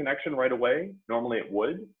start the connection right away. Normally it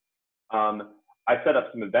would. I set up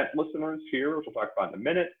some event listeners here, which we'll talk about in a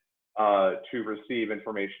minute, to receive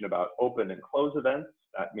information about open and close events.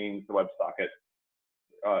 That means the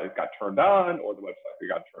WebSocket got turned on or the WebSocket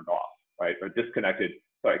got turned off, right? Or disconnected,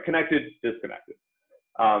 sorry, connected, disconnected.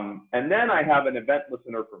 And then I have an event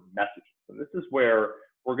listener for messages. And this is where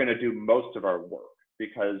we're going to do most of our work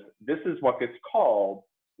because this is what gets called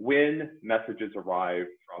when messages arrive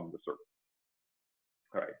from the server.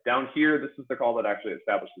 All right, down here, this is the call that actually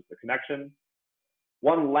establishes the connection.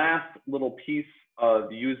 One last little piece of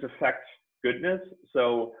useEffect goodness.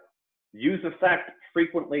 So useEffect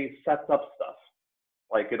frequently sets up stuff,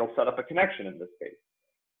 like it'll set up a connection in this case.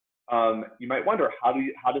 You might wonder, how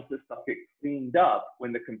does this stuff get cleaned up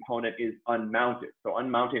when the component is unmounted? So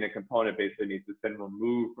unmounting a component basically means it's been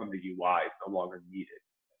removed from the UI, it's no longer needed.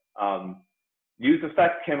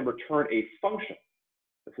 useEffect can return a function.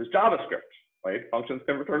 This is JavaScript, right? Functions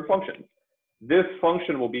can return functions. This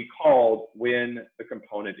function will be called when the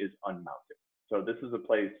component is unmounted. So this is a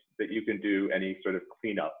place that you can do any sort of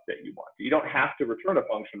cleanup that you want. You don't have to return a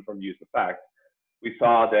function from useEffect. We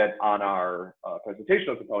saw that on our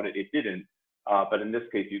presentational component, it didn't, but in this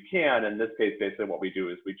case you can. In this case, basically what we do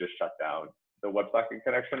is we just shut down the WebSocket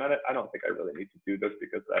connection on it. I don't think I really need to do this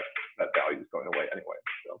because that value is going away anyway.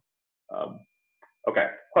 So, okay,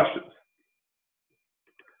 questions?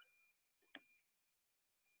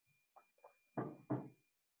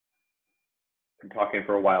 I'm talking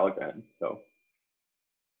for a while again, so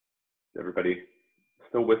is everybody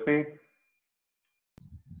still with me?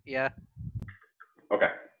 Yeah. Okay.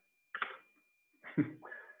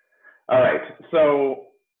 All right, so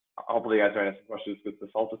hopefully you guys are asking questions because this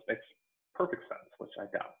all just makes perfect sense, which I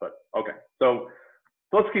doubt, but okay. So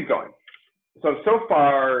let's keep going. So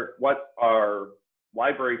far, what our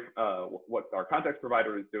library, what our context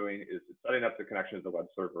provider is doing is setting up the connection to the web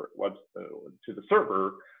server, to the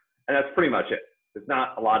server, and that's pretty much it. There's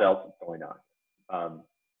not a lot else that's going on.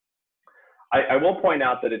 I will point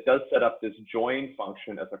out that it does set up this join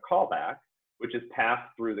function as a callback, which is passed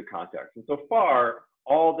through the context. And so far,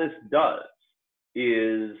 all this does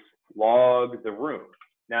is log the room.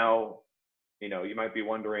 Now, you know, you might be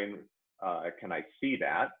wondering, can I see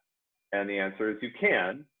that? And the answer is you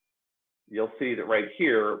can. you'll see that right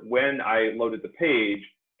here, when I loaded the page,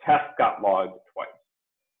 test got logged twice.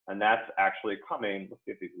 And that's actually coming, let's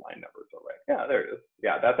see if these line numbers are right. Yeah, there it is.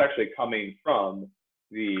 Yeah, that's actually coming from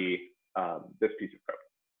the this piece of code,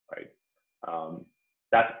 right?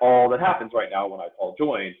 That's all that happens right now when I call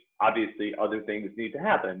join. Obviously, other things need to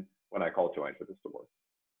happen when I call join for this to work.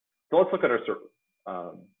 So let's look at our server.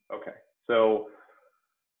 Okay, so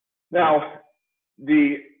now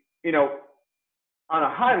on a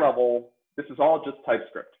high level, this is all just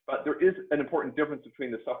TypeScript, but there is an important difference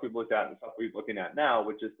between the stuff we've looked at and the stuff we're looking at now,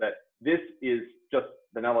 which is that this is just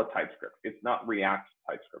vanilla TypeScript. It's not React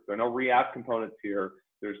TypeScript. There are no React components here.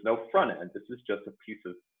 There's no front end. This is just a piece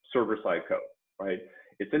of server-side code, right?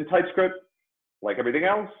 It's in TypeScript like everything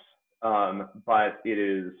else, but it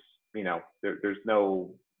is, there's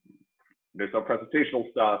no presentational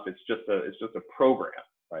stuff. It's just a program,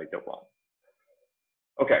 right, that runs.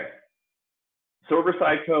 Okay.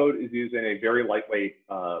 Server-side code is using a very lightweight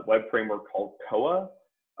web framework called Koa.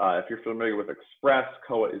 If you're familiar with Express,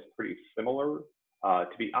 Koa is pretty similar.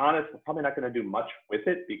 To be honest, we're probably not going to do much with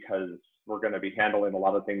it because we're going to be handling a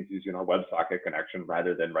lot of things using our WebSocket connection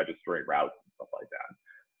rather than registering routes and stuff like that.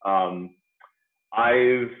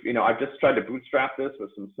 I've just tried to bootstrap this with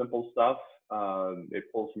some simple stuff. It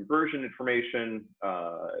pulls some version information.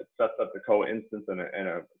 It sets up the Koa instance and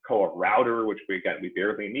a Koa router, which we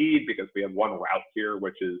barely need because we have one route here,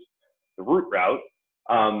 which is the root route.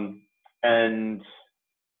 And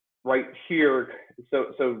right here,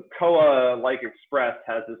 so Koa, like Express,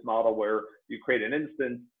 has this model where you create an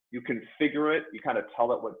instance, you configure it, you kind of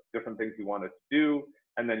tell it what different things you want it to do,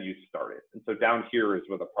 and then you start it. And so down here is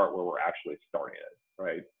where the part where we're actually starting it,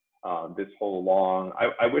 right? This whole long,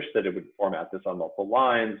 I wish that it would format this on multiple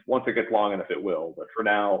lines. Once it gets long enough, it will. But for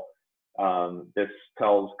now, this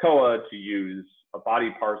tells Koa to use a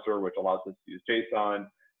body parser, which allows us to use JSON,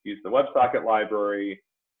 use the WebSocket library,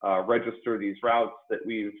 register these routes that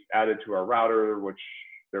we've added to our router, which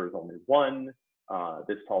there is only one.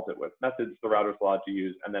 This tells it what methods the router's allowed to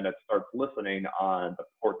use, and then it starts listening on the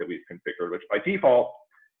port that we've configured, which by default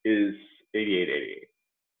is 8888.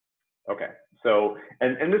 Okay, so,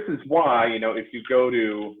 and this is why, if you go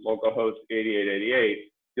to localhost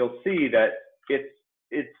 8888, you'll see that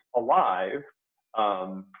it's alive.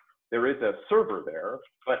 There is a server there,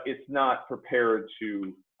 but it's not prepared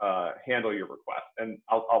to handle your request. And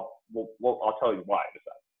I'll tell you why in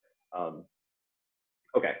a second.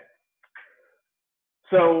 Okay.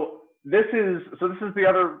 So this is the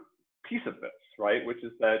other piece of this, right? Which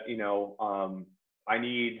is that, I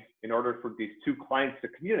need, in order for these two clients to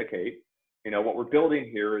communicate, what we're building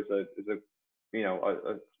here is a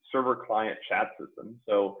server client chat system.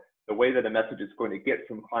 So the way that a message is going to get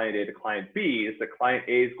from client A to client B is that client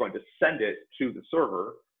A is going to send it to the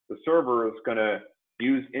server. The server is going to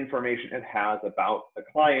use information it has about the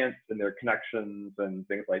clients and their connections and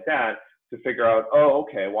things like that to figure out, oh,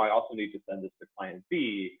 okay, well, I also need to send this to client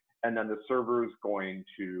B. And then the server is going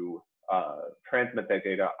to transmit that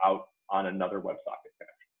data out on another WebSocket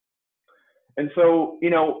connection. And so,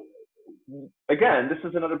 again, this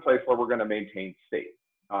is another place where we're going to maintain state.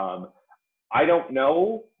 I don't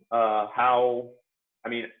know how,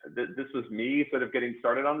 this was me sort of getting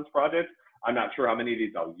started on this project. I'm not sure how many of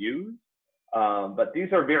these I'll use, but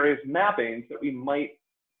these are various mappings that we might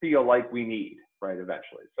feel like we need, right,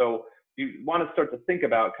 eventually. So you want to start to think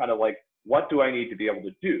about kind of like, what do I need to be able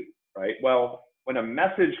to do, right? Well, when a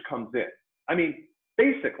message comes in,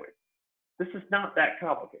 basically, this is not that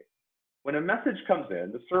complicated. When a message comes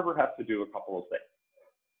in, the server has to do a couple of things.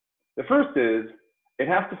 The first is it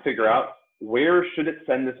has to figure out where should it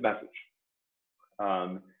send this message.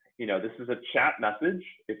 This is a chat message.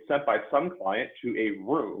 It's sent by some client to a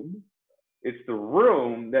room. It's the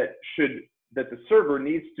room that the server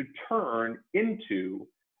needs to turn into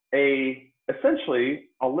essentially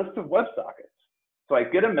a list of WebSockets. So I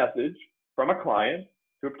get a message from a client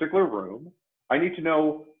to a particular room. I need to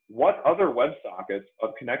know what other WebSockets of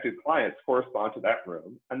connected clients correspond to that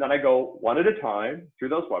room. And then I go one at a time through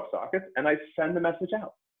those WebSockets and I send the message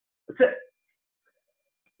out. That's it.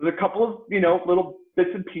 There's a couple of, little bits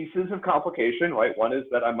and pieces of complication, right? One is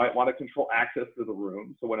that I might want to control access to the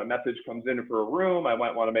room. So when a message comes in for a room, I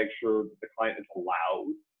might want to make sure that the client is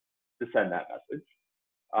allowed to send that message.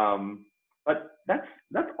 But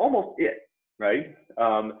that's almost it, right?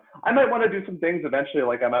 I might want to do some things eventually,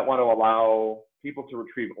 like I might want to allow people to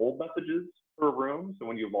retrieve old messages for a room. So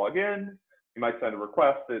when you log in, you might send a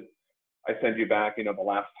request that I send you back, the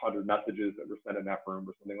last 100 messages that were sent in that room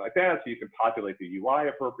or something like that, so you can populate the UI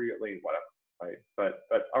appropriately, whatever, right? But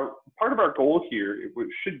part of our goal here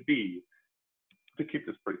should be to keep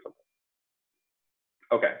this pretty simple.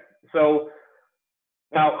 Okay, so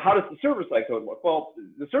now how does the server-side code look? Well,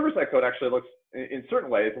 the server-side code actually looks, in certain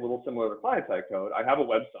ways, a little similar to client-side code. I have a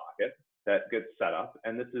WebSocket that gets set up,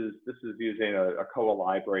 and this is using a Koa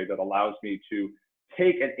library that allows me to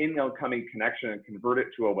take an incoming connection and convert it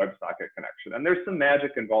to a WebSocket connection. And there's some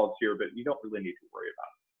magic involved here, but you don't really need to worry about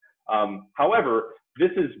it. However,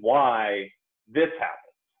 this is why this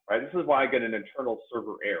happens, right? This is why I get an internal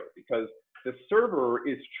server error, because the server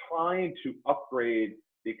is trying to upgrade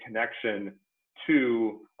the connection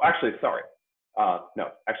to, actually, sorry.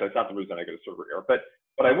 No, actually, it's not the reason I get a server error, but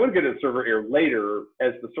I would get a server error later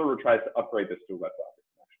as the server tries to upgrade this to a WebSocket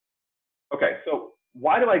connection. Okay, so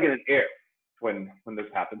why do I get an error when this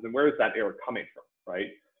happens, and where is that error coming from,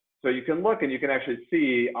 right? So you can look and you can actually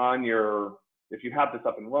see on your, if you have this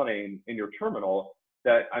up and running in your terminal,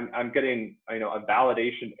 that I'm getting, a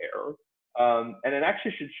validation error, and it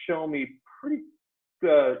actually should show me pretty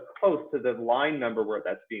close to the line number where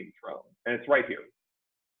that's being thrown, and it's right here.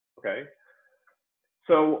 Okay,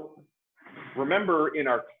 so remember, in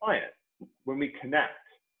our client, when we connect,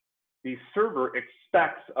 the server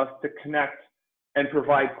expects us to connect and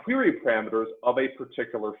provide query parameters of a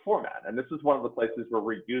particular format. And this is one of the places where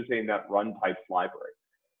we're using that run types library.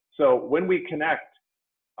 So when we connect,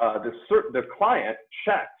 the client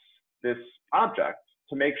checks this object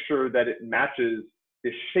to make sure that it matches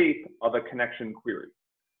the shape of a connection query.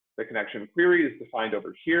 The connection query is defined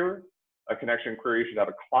over here. A connection query should have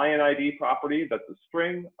a client ID property that's a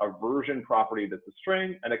string, a version property that's a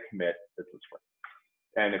string, and a commit that's a string.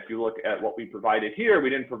 And if you look at what we provided here, we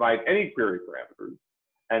didn't provide any query parameters.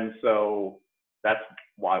 And so that's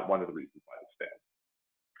one of the reasons why it's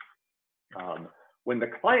failed. When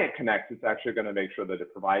the client connects, it's actually going to make sure that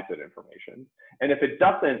it provides that information. And if it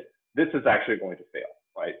doesn't, this is actually going to fail,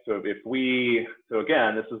 right? So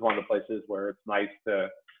again, this is one of the places where it's nice to,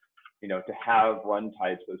 to have run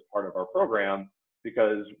types as part of our program,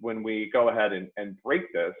 because when we go ahead and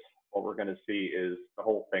break this, what we're going to see is the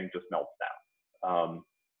whole thing just melts down.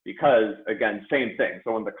 Because again, same thing.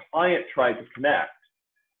 So when the client tried to connect,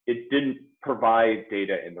 it didn't provide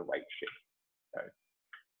data in the right shape. Okay?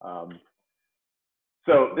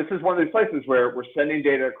 So this is one of these places where we're sending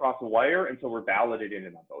data across a wire, and so we're validating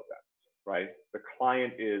it on both ends, right? The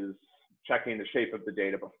client is checking the shape of the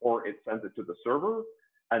data before it sends it to the server,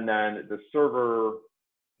 and then the server,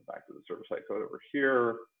 back to the server-side code over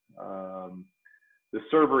here, the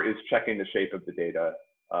server is checking the shape of the data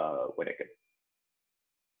when it gets.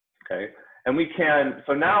 Okay, and we can,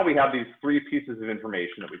 so now we have these three pieces of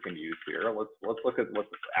information that we can use here. Let's look at what's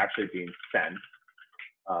actually being sent,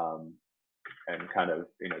 and kind of,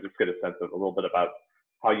 just get a sense of a little bit about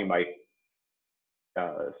how you might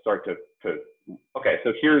start to, okay,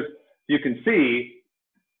 so you can see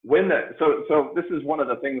when so this is one of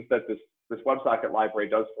the things that this WebSocket library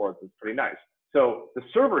does for us. It's pretty nice. So the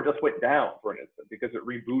server just went down for an instant because it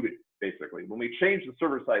rebooted, basically. When we change the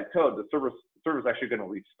server-side code, the server's actually going to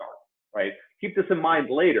restart, right? Keep this in mind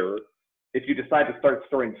later if you decide to start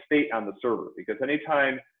storing state on the server, because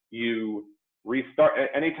anytime you restart,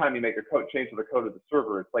 anytime you make a change to the code of the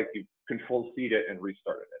server, it's like you Control-C'd it and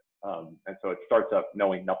restarted it. And so it starts up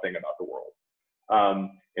knowing nothing about the world.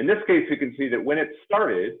 In this case, you can see that when it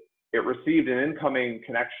started, it received an incoming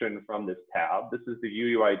connection from this tab. This is the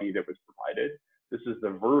UUID that was provided. This is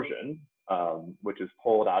the version, which is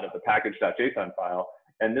pulled out of the package.json file.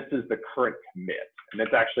 And this is the current commit. And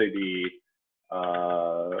it's actually the,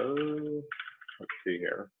 let's see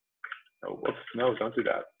here. Oh, whoops, no, don't do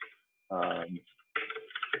that.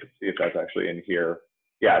 Let's see if that's actually in here.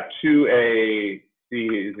 Yeah,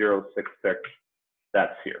 2AC066,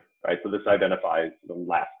 that's here, right? So this identifies the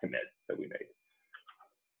last commit that we made.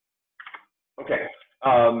 Okay,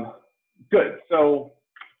 good. So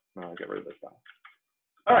I'll get rid of this guy.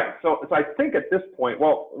 All right, so I think at this point,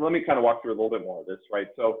 well, let me kind of walk through a little bit more of this, right?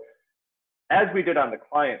 So as we did on the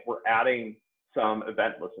client, we're adding some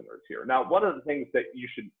event listeners here. Now, one of the things that you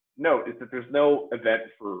should note is that there's no event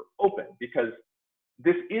for open, because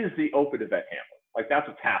this is the open event handler. Like, that's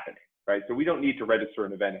what's happening, right? So we don't need to register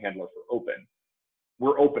an event handler for open.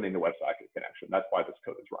 We're opening the WebSocket connection. That's why this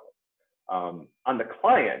code is running. On the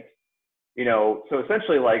client, so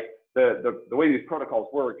essentially, like, the way these protocols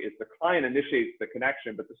work is the client initiates the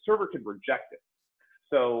connection, but the server can reject it.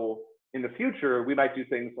 So in the future, we might do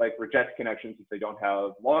things like reject connections if they don't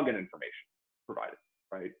have login information provided,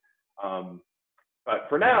 right? But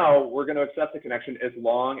for now, we're going to accept the connection as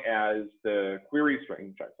long as the query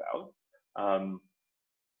string checks out.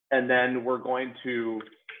 And then we're going to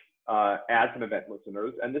add some event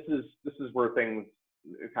listeners. And this is where things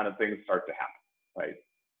start to happen, right?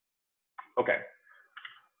 Okay.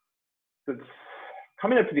 It's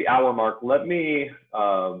coming up to the hour mark, let me,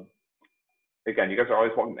 again, you guys are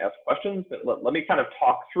always welcome to ask questions, but let me kind of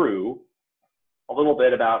talk through a little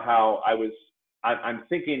bit about how I'm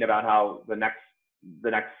thinking about how the next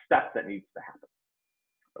step that needs to happen.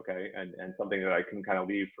 Okay, and something that I can kind of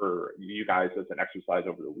leave for you guys as an exercise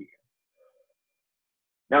over the weekend.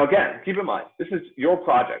 Now, again, keep in mind, this is your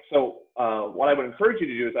project. So what I would encourage you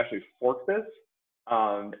to do is actually fork this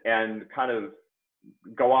and kind of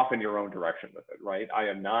go off in your own direction with it, right? I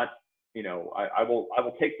am not, you know, I will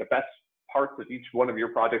take the best parts of each one of your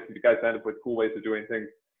projects if you guys end up with cool ways of doing things.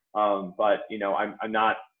 But, you know, I'm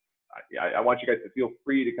not, I want you guys to feel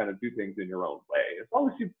free to kind of do things in your own way, as long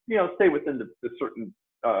as you know, stay within the certain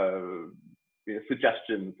you know,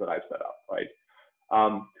 suggestions that I've set up, right?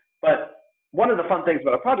 But one of the fun things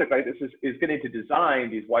about a project like this is getting to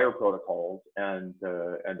design these wire protocols and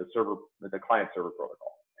the client server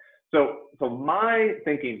protocol. So my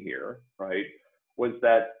thinking here, right, was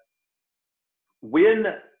that when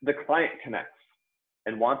the client connects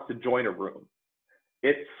and wants to join a room,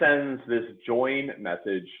 it sends this join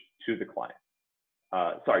message to the client,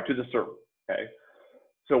 sorry, to the server, okay?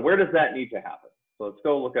 So where does that need to happen? So let's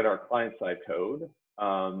go look at our client-side code,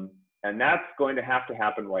 and that's going to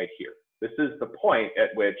happen right here. This is the point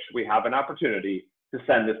at which we have an opportunity to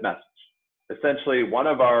send this message. Essentially, one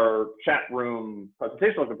of our chat room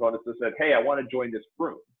presentational components has said, hey, I want to join this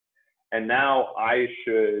room. And now I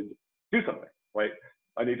should do something, right?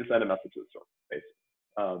 I need to send a message to the server,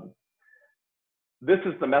 basically. This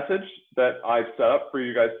is the message that I've set up for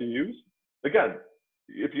you guys to use. Again,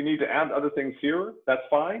 if you need to add other things here, that's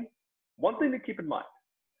fine. One thing to keep in mind,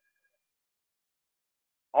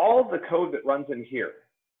 all the code that runs in here,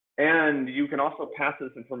 and you can also pass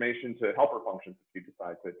this information to helper functions if you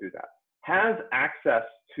decide to do that, has access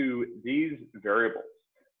to these variables.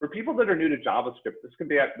 For people that are new to JavaScript,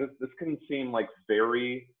 this can seem like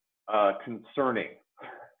very concerning,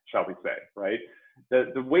 shall we say, right?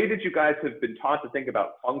 The way that you guys have been taught to think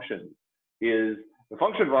about functions is the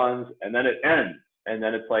function runs and then it ends, and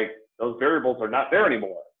then it's like those variables are not there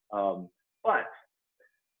anymore. But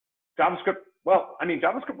JavaScript, well, I mean,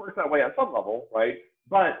 JavaScript works that way on some level, right?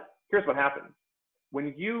 But here's what happens.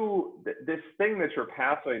 When you, this thing that you're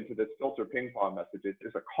passing to this filter ping pong message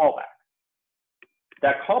is a callback.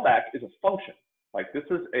 That callback is a function. Like, this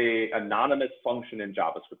is a anonymous function in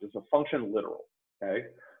JavaScript. It's a function literal, okay?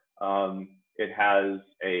 It has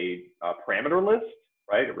a parameter list,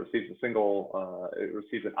 right? It receives a single, it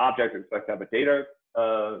receives an object. It expects to have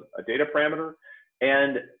a data parameter.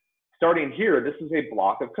 And starting here, this is a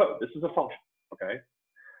block of code. This is a function, okay?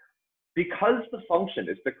 Because the function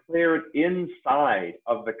is declared inside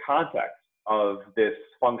of the context of this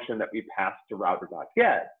function that we pass to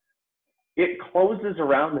router.get, it closes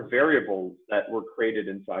around the variables that were created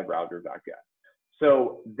inside router.get.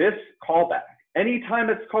 So this callback, anytime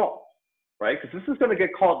it's called, right? Because this is going to get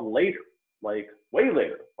called later, like way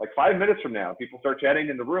later, like 5 minutes from now, people start chatting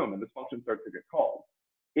in the room and this function starts to get called.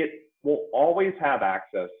 It will always have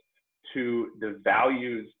access to the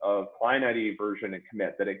values of client ID, version, and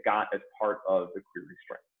commit that it got as part of the query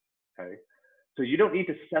string, okay? So you don't need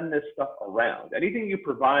to send this stuff around. Anything you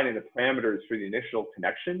provide in the parameters for the initial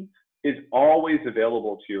connection is always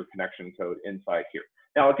available to your connection code inside here.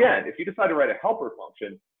 Now, again, if you decide to write a helper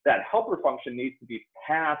function, that helper function needs to be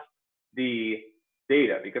past the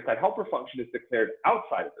data, because that helper function is declared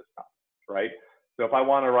outside of this context, right? So if I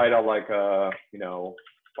want to write a you know,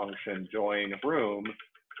 function join room,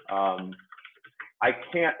 I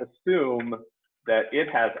can't assume that it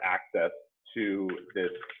has access to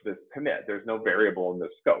this commit. There's no variable in this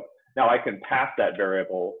scope. Now I can pass that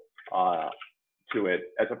variable to it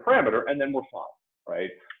as a parameter, and then we're fine, right?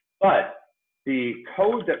 But the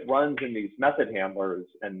code that runs in these method handlers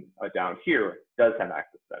and down here does have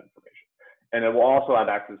access to that information. And it will also have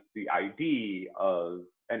access to the ID of,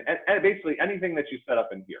 and basically anything that you set up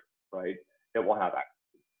in here, right? It will have access.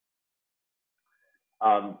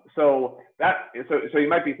 So you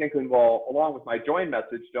might be thinking, well, along with my join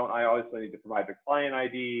message, don't I also need to provide the client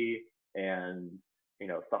ID and, you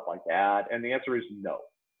know, stuff like that? And the answer is no,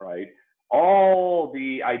 right? All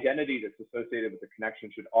the identity that's associated with the connection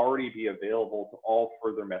should already be available to all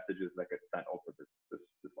further messages that get sent over this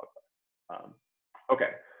website.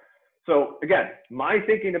 Okay, so again, my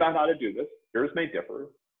thinking about how to do this, yours may differ,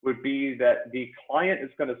 would be that the client is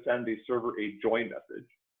going to send the server a join message.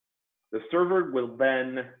 The server will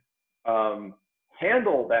then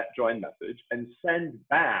handle that join message and send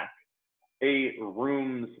back a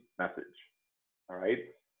rooms message, all right?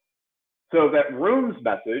 So that rooms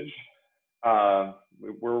message,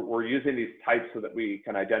 we're using these types so that we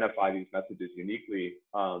can identify these messages uniquely.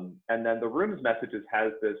 And then the rooms messages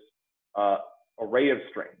has this array of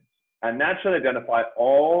strings, and that should identify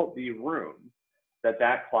all the rooms that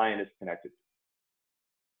that client is connected to.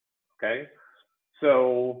 Okay,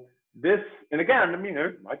 so this, and again, I mean,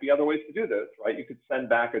 there might be other ways to do this, right? You could send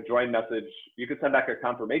back a join message. You could send back a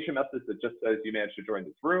confirmation message that just says you managed to join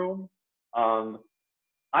this room.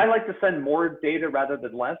 I like to send more data rather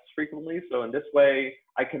than less frequently. So in this way,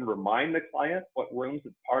 I can remind the client what rooms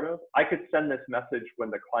it's part of. I could send this message when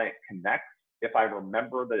the client connects if I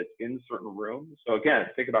remember that it's in certain rooms. So again,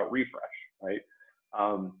 think about refresh, right?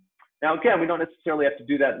 Now, again, we don't necessarily have to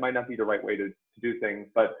do that. It might not be the right way to do things,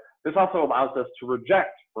 but this also allows us to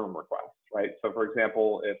reject room requests, right? So for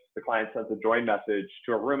example, if the client sends a join message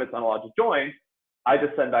to a room it's not allowed to join, I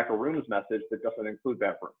just send back a rooms message that doesn't include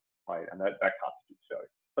that room, right? And that constitutes failure.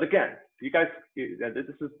 But again, you guys,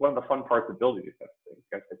 this is one of the fun parts of building these types of things.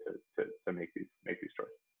 You guys get to make these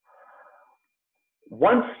choices.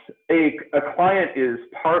 Once a client is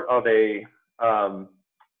part of a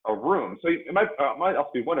room, so you might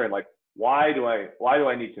also be wondering, like, why do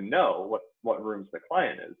I need to know what rooms the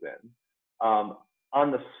client is in?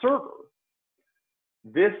 On the server,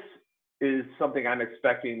 this is something I'm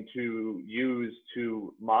expecting to use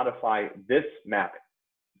to modify this mapping.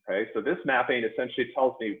 Okay, so this mapping essentially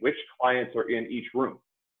tells me which clients are in each room,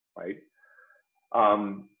 right?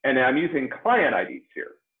 And I'm using client IDs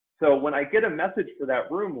here. So when I get a message for that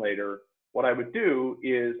room later, what I would do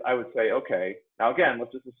is I would say, okay, now again,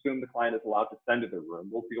 let's just assume the client is allowed to send to the room.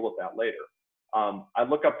 We'll deal with that later. I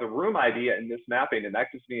look up the room ID in this mapping, and that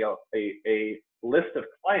gives me a list of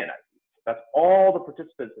client IDs. That's all the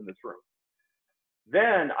participants in this room.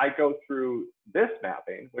 Then I go through this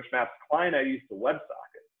mapping, which maps client IDs to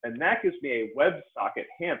WebSocket, and that gives me a WebSocket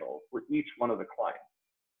handle for each one of the clients.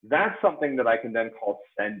 That's something that I can then call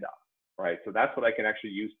send on, right? So that's what I can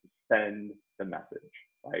actually use to send the message,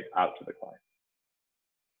 right, out to the client.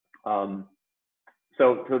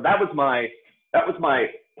 So that was my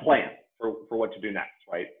plan for what to do next,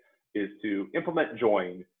 right? Is to implement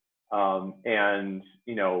join, and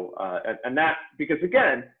that, because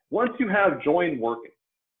again, once you have join working,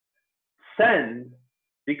 send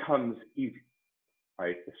becomes easy,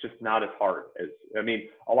 right? It's just not as hard as, I mean,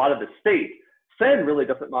 a lot of the state, send really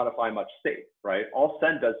doesn't modify much state, right? All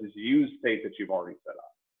send does is use state that you've already set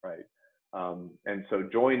up, right? And so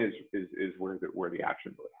join is where the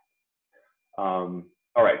action really happens.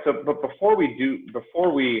 All right, so but before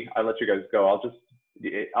I let you guys go,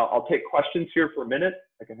 I'll take questions here for a minute.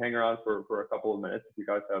 I can hang around for a couple of minutes if you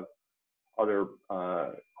guys have other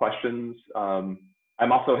questions.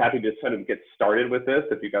 I'm also happy to kind of get started with this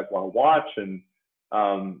if you guys want to watch, and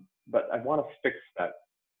but I want to fix that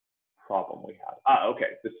problem we have.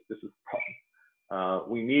 Okay, this is the problem.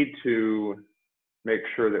 We need to make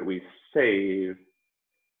sure that we save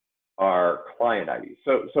our client ID.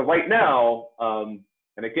 So right now,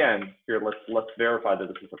 and again, here let's verify that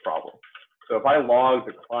this is a problem. So if I log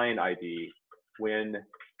the client ID when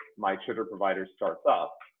my Twitter provider starts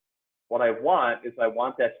up, what I want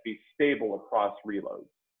that to be stable across reloads.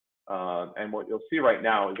 And what you'll see right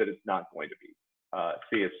now is that it's not going to be.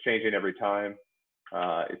 See, it's changing every time.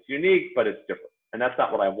 It's unique, but it's different. And that's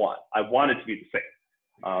not what I want. I want it to be the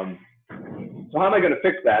same. So how am I going to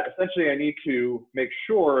fix that? Essentially, I need to make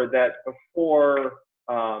sure that before,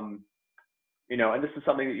 and this is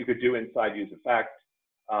something that you could do inside UseEffect.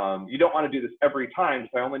 You don't want to do this every time,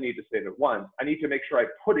 so I only need to save it once. I need to make sure I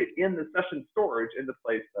put it in the session storage in the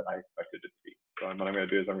place that I expected it to be. So what I'm going to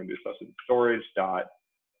do is I'm going to do session storage dot,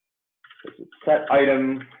 this is set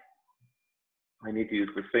item. I need to use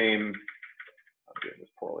the same, I'm doing this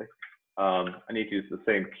poorly. I need to use the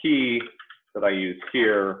same key that I use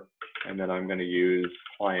here, and then I'm going to use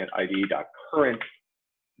client ID dot current.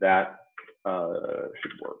 That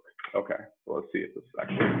should work. Okay, so let's see if this is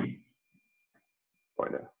actually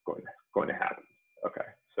going to happen. Okay,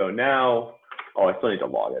 so now, oh, I still need to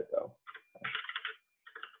log it though.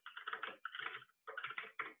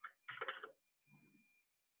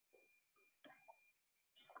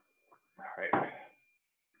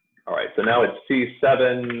 All right, so now it's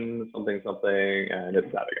C7 something, and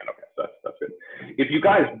it's that again. Okay, so that's good. If you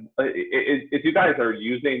guys are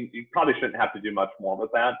using, you probably shouldn't have to do much more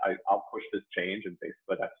with that. I'll push this change and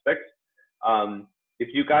basically that's fixed. If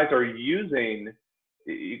you guys are using,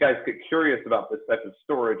 you guys get curious about this type of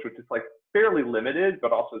storage, which is like fairly limited,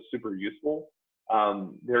 but also super useful.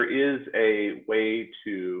 There is a way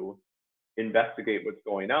to investigate what's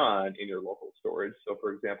going on in your local storage. So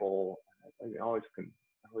for example, I always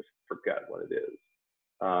forget what it is.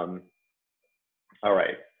 All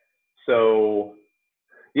right, so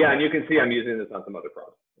Yeah, and you can see I'm using this on some other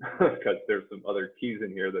projects because there's some other keys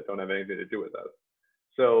in here that don't have anything to do with us.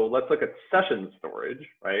 So let's look at session storage,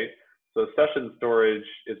 right? So session storage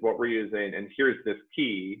is what we're using, and here's this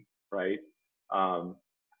key, right?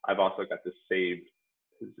 I've also got this saved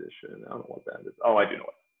position. I don't know what that is. Oh, I do know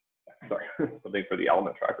what. Sorry, something for the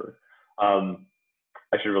element tracker.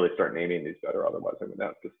 I should really start naming these better, otherwise I'm gonna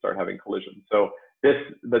have to start having collisions. So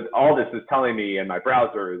all this is telling me in my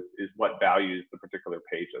browser is what values the particular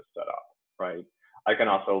page is set up, right? I can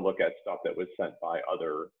also look at stuff that was sent by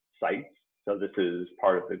other sites. So this is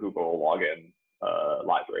part of the Google login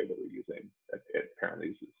library that we're using. It apparently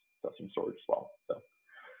uses session storage as well. So,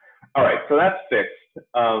 all right, so that's fixed.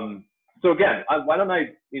 So again, why don't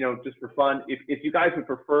I, just for fun, if you guys would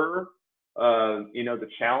prefer, the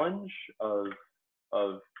challenge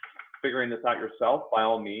of figuring this out yourself, by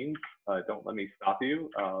all means, don't let me stop you.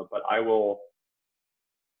 But I will.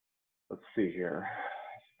 Let's see here.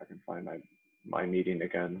 See if I can find my meeting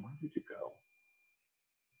again. Where did you go?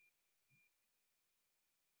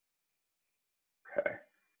 Okay,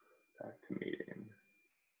 back to meeting.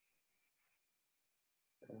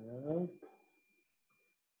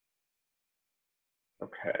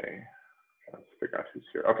 Okay, let's figure out who's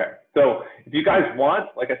here. Okay, so if you guys want,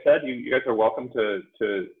 like I said, you guys are welcome to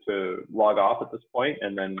log off at this point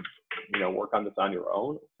and then work on this on your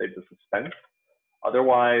own, save the suspense.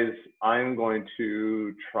 Otherwise, I'm going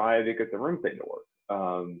to try to get the room thing to work.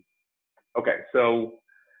 Okay, so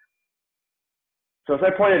as I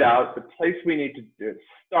pointed out, the place we need to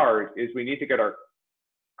start is we need to get our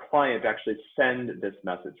client to actually send this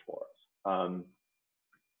message for us.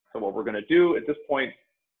 So what we're going to do at this point,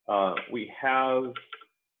 we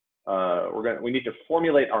need to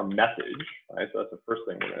formulate our message, right? So that's the first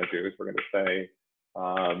thing we're going to do is we're going to say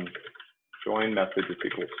join message is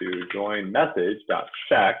equal to join message dot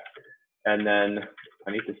check, and then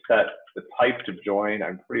I need to set the type to join,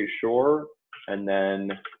 I'm pretty sure, and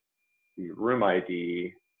then the room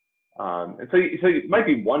ID. And so you might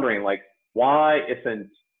be wondering, like, why isn't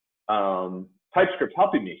TypeScript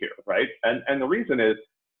helping me here, right? And the reason is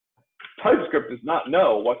TypeScript does not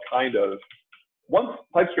know what kind of, once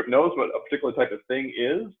TypeScript knows what a particular type of thing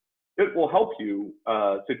is, it will help you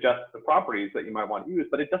suggest the properties that you might want to use,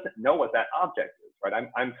 but it doesn't know what that object is, right?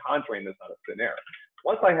 I'm conjuring this out of thin air.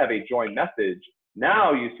 Once I have a join message,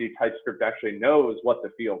 now you see TypeScript actually knows what the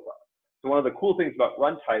fields are. So one of the cool things about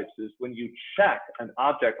run types is when you check an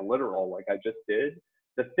object literal, like I just did,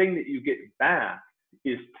 the thing that you get back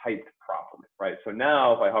is typed properly, right? So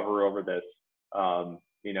now if I hover over this,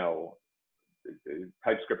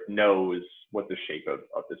 TypeScript knows what the shape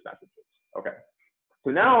of this message is. Okay.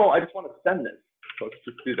 So now I just want to send this. So let's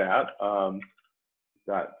just do that.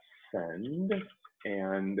 .send,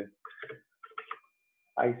 and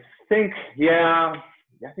I think,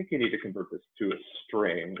 I think you need to convert this to a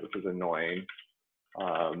string, which is annoying.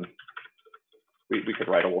 We could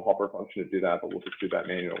write a little helper function to do that, but we'll just do that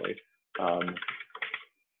manually.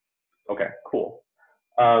 Okay, cool.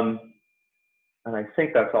 And I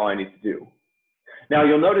think that's all I need to do. Now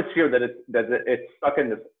you'll notice here that it's stuck in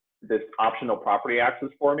this optional property access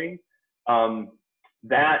for me.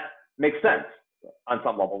 That makes sense on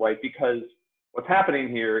some level, right? Because what's happening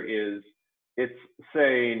here is it's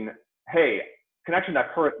saying, hey,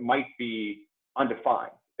 connection.current might be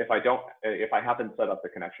undefined if I haven't set up the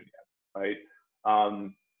connection yet, right?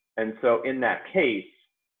 And so in that case,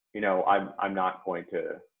 I'm not going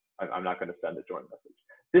to send a join message.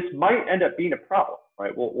 This might end up being a problem,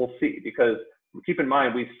 right? We'll see, because keep in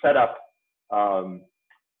mind we set up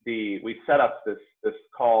we set up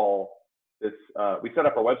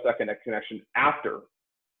our WebSocket connection after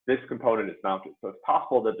this component is mounted. So it's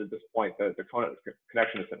possible that at this point the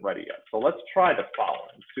connection isn't ready yet. So let's try the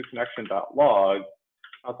following: do connection.log,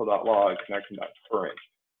 console.log, connection.current,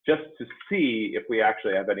 just to see if we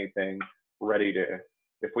actually have anything ready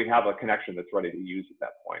if we have a connection that's ready to use at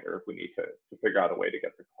that point, or if we need to figure out a way to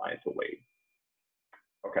get the client to wait.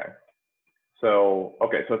 Okay. So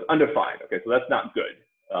it's undefined. Okay, so that's not good.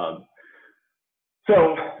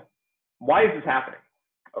 So why is this happening?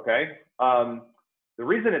 Okay, the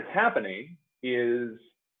reason it's happening is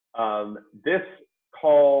this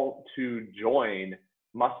call to join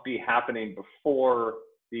must be happening before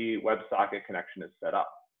the WebSocket connection is set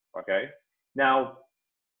up. Okay, now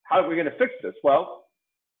how are we going to fix this? Well,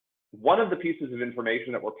 one of the pieces of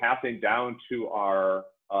information that we're passing down to our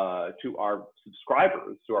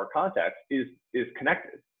subscribers, to our contacts, is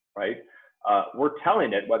connected, right? We're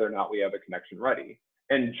telling it whether or not we have a connection ready.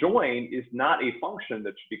 And join is not a function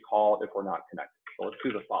that should be called if we're not connected. So let's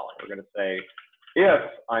do the following. We're going to say, if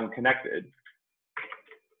I'm connected,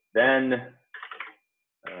 then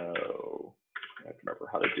oh, I have to remember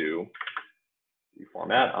how to do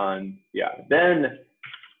reformat on, yeah, then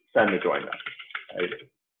send the join message,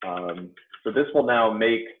 right? So this will now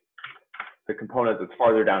make the component that's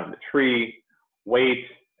farther down in the tree wait,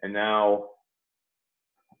 and now,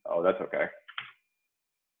 oh, that's okay,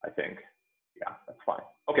 I think. Yeah, that's fine.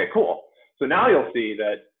 Okay, cool. So now you'll see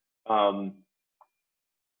that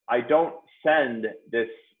I don't send this,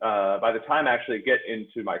 by the time I actually get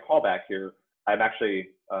into my callback here, I'm actually,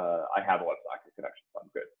 I have a WebSocket connection, so I'm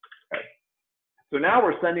good. Okay. So now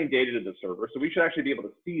we're sending data to the server. So we should actually be able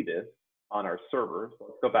to see this on our server. So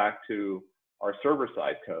let's go back to our server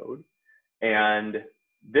side code. And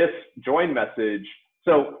this join message,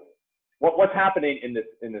 so what's happening in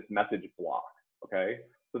this message block, okay?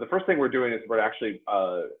 So the first thing we're doing is we're actually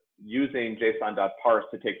using json.parse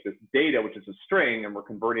to take this data, which is a string, and we're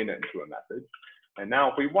converting it into a message. And now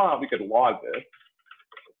if we want, we could log this.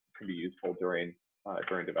 It can be useful during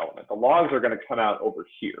development. The logs are going to come out over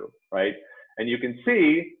here, right? And you can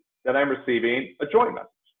see that I'm receiving a join message,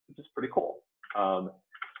 which is pretty cool.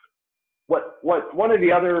 One of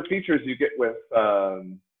the other features you get with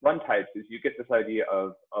run types is you get this idea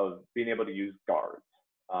of being able to use guards.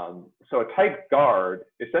 So a type guard,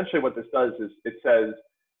 essentially what this does is it says,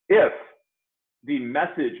 if the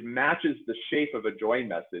message matches the shape of a join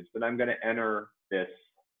message, then I'm going to enter this,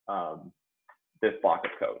 this block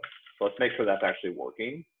of code. So let's make sure that's actually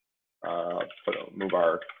working. We'll move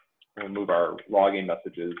our logging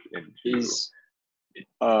messages into. Is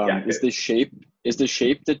the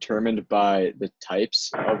shape determined by the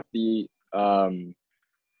types of the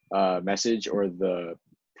message or the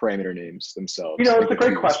parameter names themselves? You know, it's a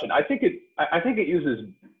great question. I think it uses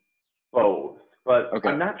both, but okay.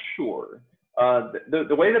 I'm not sure.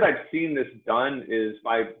 The way that I've seen this done is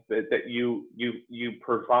that you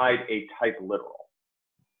provide a type literal.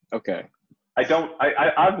 Okay. I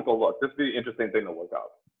have to go look. This would be an interesting thing to look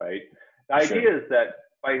up, right? The idea is that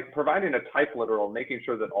by providing a type literal, making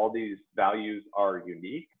sure that all these values are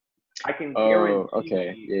unique, I can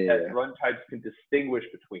guarantee that run types can distinguish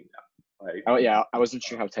between them, right? Oh yeah, I wasn't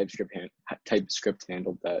sure how TypeScript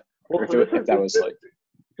handled that. Well, if that was like.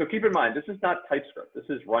 So keep in mind, this is not TypeScript. This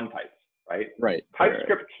is run types, right? Right.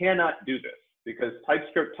 TypeScript cannot do this because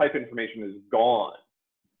TypeScript type information is gone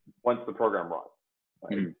once the program runs.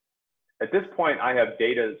 Right? Mm-hmm. At this point, I have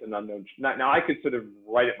data as an unknown. Now I could sort of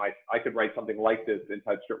I could write something like this in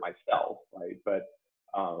TypeScript myself, right? But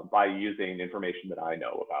by using information that I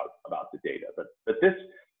know about the data. But this,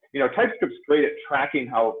 you know, TypeScript's great at tracking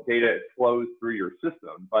how data flows through your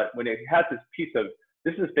system. But when it has this piece of,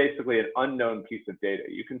 this is basically an unknown piece of data.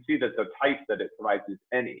 You can see that the type that it provides is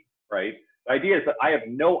any, right? The idea is that I have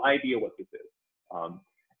no idea what this is.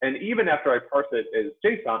 And even after I parse it as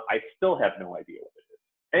JSON, I still have no idea what it is.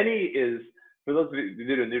 Any is, for those of you who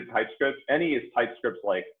did a new TypeScript, any is TypeScript's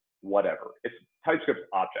like whatever. It's TypeScript's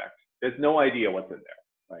object. There's no idea what's in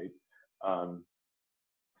there, right?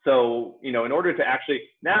 So, you know, in order to actually,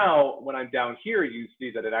 now when I'm down here, you see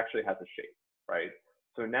that it actually has a shape, right?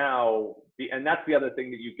 So now, and that's the other thing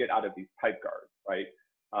that you get out of these type guards, right?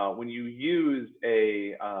 When you use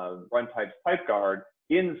a run types type guard,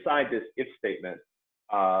 inside this if statement,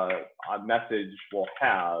 a message will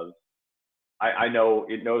have, I know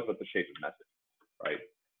it knows what the shape of message is, right?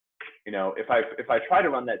 You know, if I try to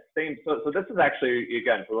run that same, so this is actually,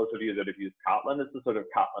 again, for those of you that have used Kotlin, this is sort of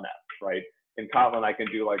Kotlin-esque, right? In Kotlin, I can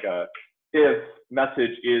do like a if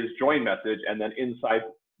message is join message, and then inside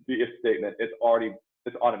the if statement, it's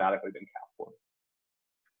automatically been captured.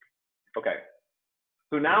 Okay,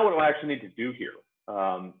 so now what do I actually need to do here?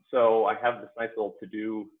 So I have this nice little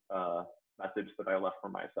to-do message that I left for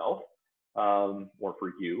myself, or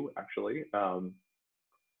for you, actually.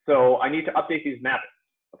 So I need to update these mappings.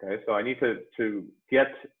 Okay, so I need to get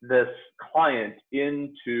this client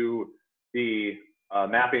into the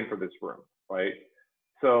mapping for this room, right?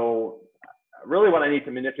 So really what I need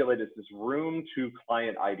to manipulate is this room to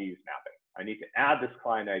client IDs mapping. I need to add this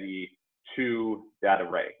client ID to that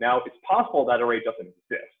array. Now, it's possible that array doesn't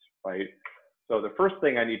exist, right? So the first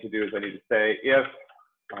thing I need to do is I need to say if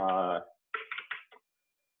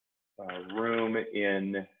room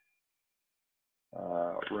in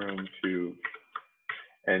room to,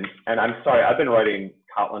 and I'm sorry, I've been writing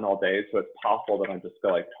Kotlin all day, so it's possible that I'm just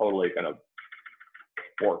like totally gonna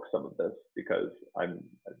fork some of this because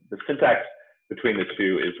the syntax between the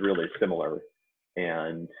two is really similar,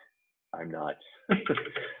 and I'm not I'm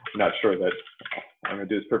not sure that I'm gonna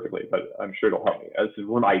do this perfectly, but I'm sure it'll help me. This is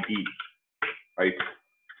room ID, right?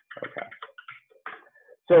 Okay.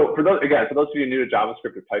 So for those of you new to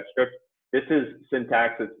JavaScript or TypeScript, this is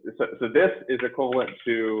syntax. So this is equivalent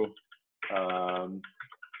to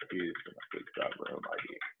use message.room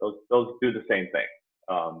ID. Those do the same thing.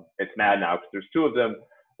 It's mad now because there's two of them,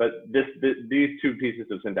 but these two pieces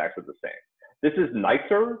of syntax are the same. This is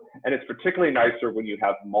nicer, and it's particularly nicer when you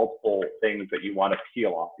have multiple things that you want to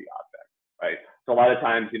peel off the object, right? So a lot of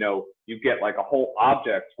times, you know, you get like a whole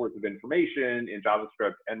object's worth of information in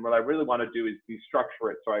JavaScript, and what I really want to do is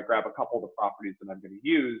destructure it. So I grab a couple of the properties that I'm going to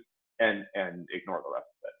use and ignore the rest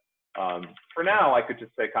of it. For now, I could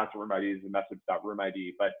just say constant room ID is a message.room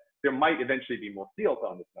ID, but there might eventually be more fields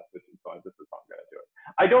on this message, and so this is how I'm going to do it.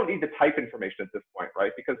 I don't need the type information at this point,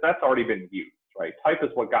 right? Because that's already been used, right? Type is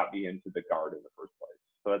what got me into the guard in the first place.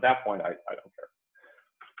 So at that point, I don't care.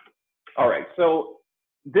 All right, so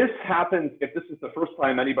this happens if this is the first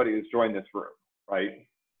time anybody has joined this room, right?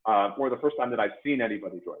 Or the first time that I've seen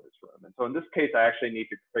anybody join this room. And so in this case, I actually need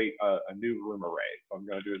to create a new room array. So I'm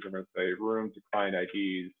going to do is I'm going to say room to client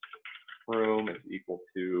IDs, room is equal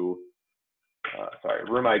to,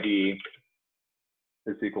 room ID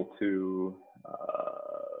is equal to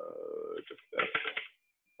just this,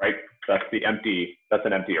 right? That's an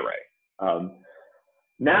empty array.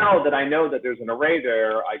 Now that I know that there's an array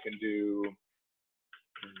there, I can do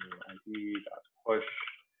ID.push.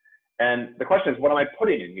 And the question is, what am I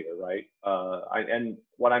putting in here, right? And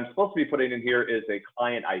what I'm supposed to be putting in here is a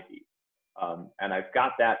client ID. And I've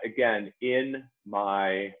got that, again, in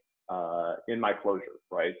my closure,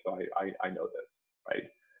 right? So I know this, right?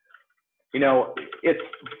 You know, it's,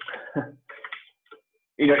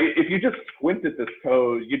 you know, if you just squint at this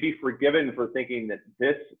code, you'd be forgiven for thinking that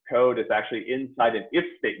this code is actually inside an if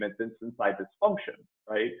statement that's inside this function,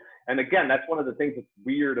 right? And again, that's one of the things that's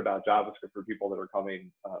weird about JavaScript for people that are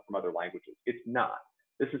coming from other languages. It's not.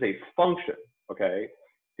 This is a function, okay?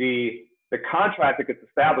 The contract that gets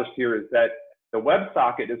established here is that the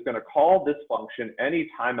WebSocket is going to call this function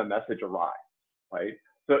anytime a message arrives, right?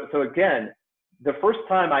 So again, the first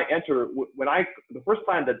time I enter, the first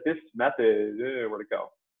time that this method, where'd it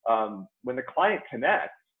go? When the client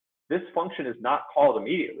connects, this function is not called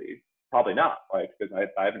immediately. Probably not, right? Because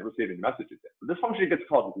I haven't received any messages yet. But this function gets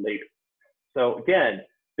called later. So again,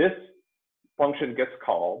 this function gets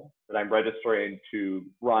called that I'm registering to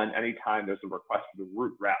run anytime there's a request to the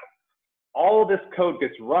root route. All of this code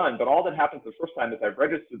gets run, but all that happens the first time is I've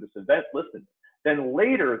registered this event listen. Then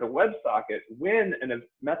later, the WebSocket, when a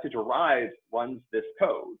message arrives, runs this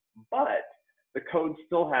code, but the code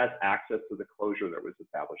still has access to the closure that was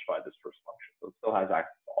established by this first function. So it still has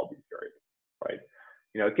access to all these variables, right?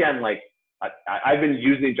 You know, again, like I've been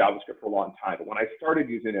using JavaScript for a long time, but when I started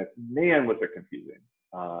using it, man, was it confusing.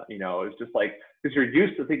 You know, it's just like, because you're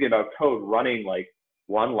used to thinking about code running like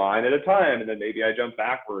one line at a time, and then maybe I jump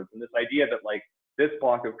backwards. And this idea that like this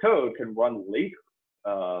block of code can run later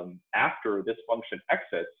after this function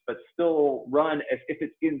exits, but still run as if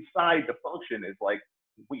it's inside the function is like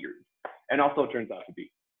weird. And also it turns out to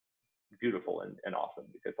be beautiful and awesome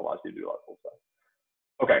because it allows you to do a lot of cool stuff.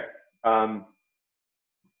 Okay.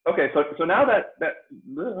 Okay, so now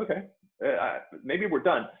okay, maybe we're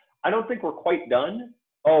done. I don't think we're quite done.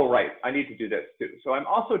 Oh, right, I need to do this too. So I'm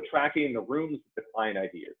also tracking the rooms that the client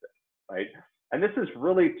ID is in, right? And this is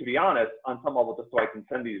really, to be honest, on some level, just so I can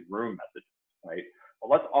send these room messages, right? Well,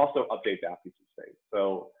 let's also update that piece of state.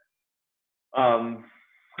 So,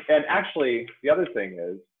 and actually, the other thing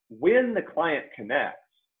is, when the client connects,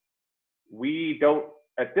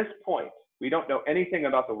 at this point, we don't know anything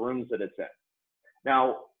about the rooms that it's in.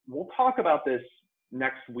 Now, we'll talk about this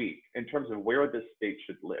next week in terms of where this state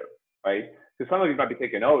should live, right? Because some of you might be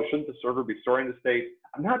thinking, oh, shouldn't the server be storing the state?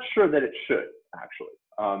 I'm not sure that it should, actually.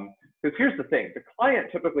 Because here's the thing, the client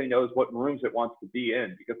typically knows what rooms it wants to be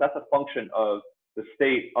in because that's a function of the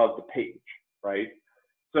state of the page, right?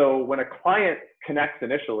 So when a client connects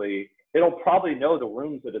initially, it'll probably know the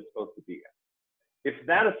rooms that it's supposed to be in. If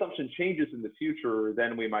that assumption changes in the future,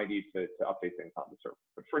 then we might need to update things on the server.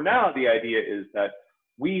 But for now, the idea is that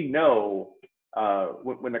we know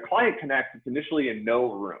when the client connects, it's initially in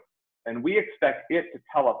no room. And we expect it to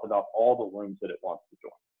tell us about all the rooms that it wants to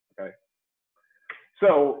join, okay?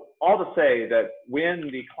 So all to say that when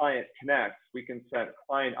the client connects, we can set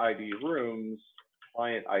client ID rooms,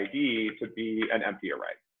 client ID to be an empty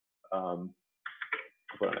array. I'll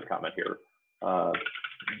put in a comment here.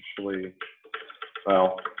 Actually,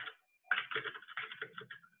 well,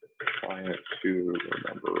 client to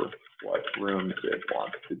remember what rooms it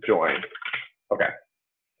wants to join. Okay,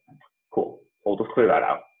 cool. We'll just clear that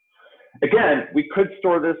out. Again, we could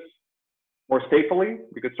store this more statefully.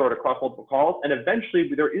 We could store it across multiple calls, and eventually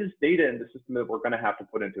there is data in the system that we're going to have to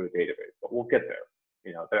put into a database, but we'll get there.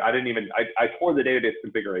 You know, I tore the database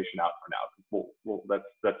configuration out for now.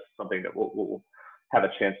 That's something that we'll have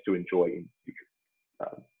a chance to enjoy in the future.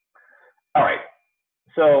 All right.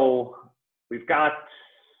 So we've got,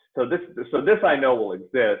 so this I know will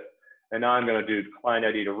exist. And now I'm going to do client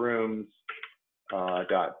ID to rooms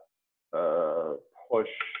dot push,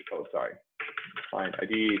 oh, sorry, client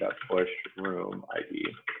ID dot push room ID.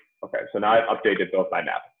 Okay, so now I've updated both my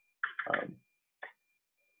map.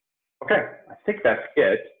 Okay, I think that's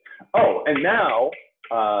it. Oh, and now,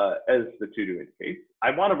 as the to-do indicates,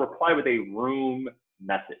 I want to reply with a room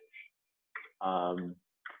message.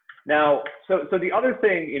 Now, so the other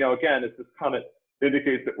thing, you know, again, as this comment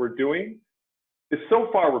indicates that we're doing, is so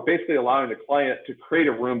far we're basically allowing the client to create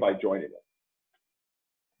a room by joining it.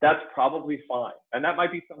 That's probably fine, and that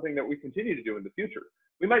might be something that we continue to do in the future.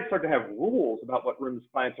 We might start to have rules about what rooms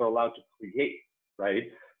clients are allowed to create,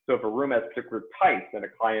 right? So if a room has particular types, then a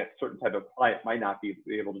certain type of client might not be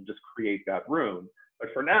able to just create that room.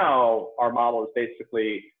 But for now, our model is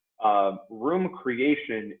basically room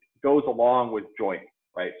creation goes along with joining,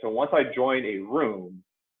 right? So once I join a room,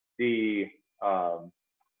 the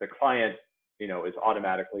client, you know, is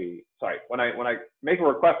automatically, sorry, when I make a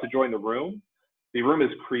request to join the room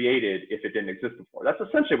is created if it didn't exist before. That's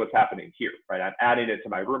essentially what's happening here, right? I'm adding it to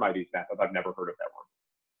my room ID map if I've never heard of that room.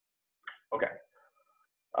 Okay.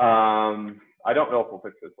 I don't know if we'll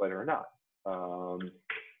fix this later or not. I'll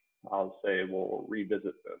say we'll revisit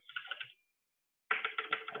this.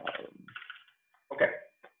 Okay.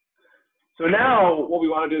 So now what we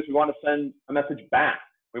want to do is we want to send a message back.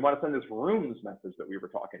 We want to send this rooms message that we were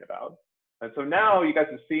talking about. And so now you guys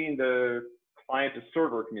have seen the client to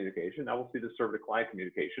server communication. Now we'll see the server to client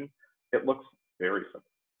communication. It looks very simple.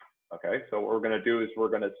 Okay, so what we're going to do is we're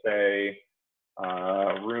going to say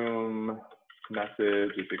room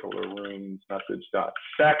message is equal to rooms message dot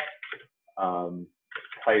set.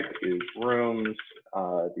 Type is rooms.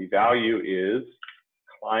 The value is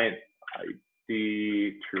client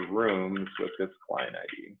ID to rooms with this client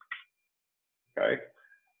ID. Okay.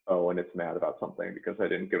 Oh, and it's mad about something because I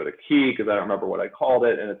didn't give it a key because I don't remember what I called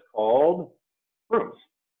it, and it's called rooms.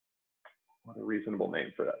 What a reasonable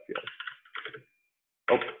name for that field.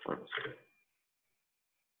 Oh, rooms.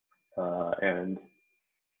 And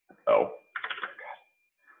oh,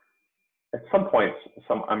 at some point,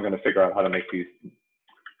 I'm going to figure out how to make these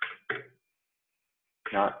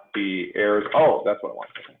not be errors. Oh, that's what I want.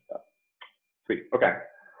 Sweet. Okay.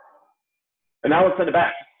 And now let's send it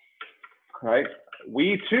back. All right.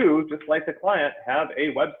 We too, just like the client, have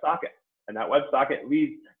a WebSocket, and that WebSocket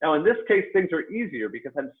leads. Now, in this case, things are easier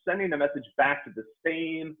because I'm sending a message back to the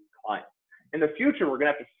same client. In the future, we're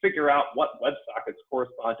going to have to figure out what WebSockets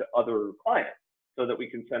correspond to other clients so that we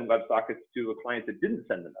can send WebSockets to a client that didn't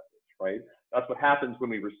send the message, right? That's what happens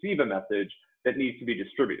when we receive a message that needs to be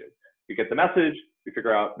distributed. We get the message, we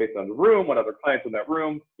figure out based on the room, what other clients in that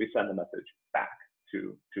room, we send the message back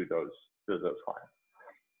to those clients.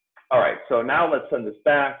 All right, so now let's send this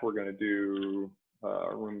back. We're going to do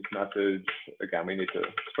rooms message. Again, we need to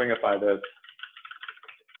stringify this.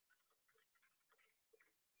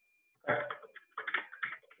 Okay.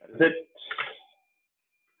 That is it.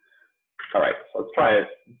 All right, so let's try it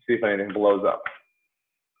and see if anything blows up.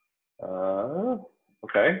 Okay,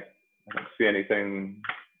 I don't see anything.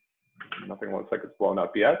 Nothing looks like it's blown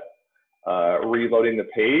up yet. Reloading the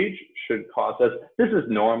page should cause us. This is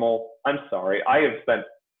normal. I'm sorry. I have spent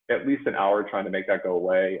at least an hour trying to make that go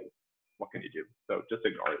away. What can you do? So just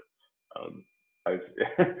ignore it.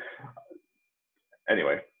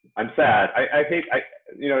 Anyway, I'm sad. I hate,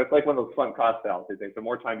 you know, it's like one of those sunk cost fallacy things. The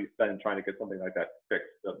more time you spend trying to get something like that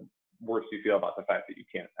fixed, the worse you feel about the fact that you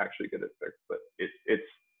can't actually get it fixed. But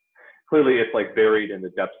it's clearly it's like buried in the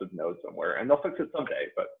depths of Node somewhere, and they'll fix it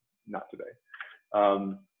someday, but not today.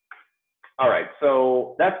 All right,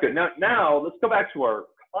 so that's good. Now let's go back to our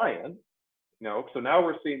client. You know, so now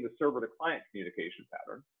we're seeing the server to client communication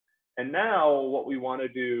pattern. And now what we want to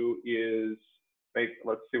do is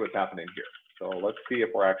let's see what's happening here. So let's see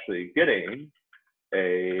if we're actually getting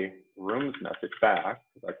a rooms message back,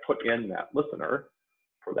 because I put in that listener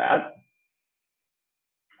for that.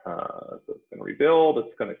 So it's going to rebuild,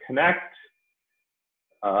 it's going to connect,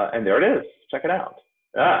 and there it is. Check it out.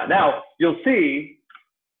 Now you'll see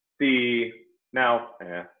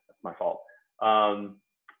that's my fault.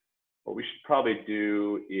 What we should probably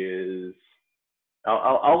do is,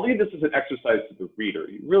 I'll leave this as an exercise to the reader.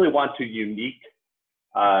 You really want to you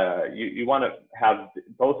want to have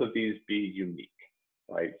both of these be unique,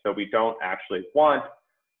 right? So we don't actually want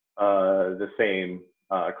the same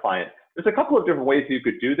client. There's a couple of different ways you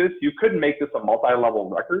could do this. You could make this a multi-level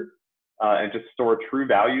record and just store true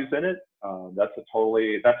values in it. That's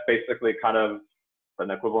basically kind of an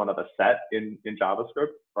equivalent of a set in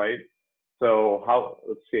JavaScript, right? So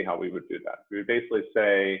let's see how we would do that. We would basically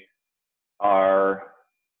say our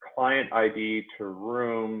client ID to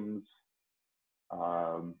rooms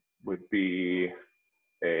would be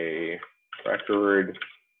a record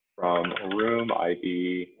from room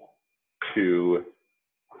ID to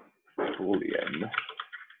Boolean.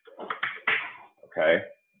 Okay,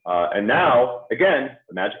 and now, again,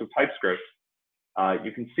 the magic of TypeScript,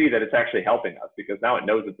 you can see that it's actually helping us because now it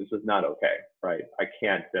knows that this is not okay, right? I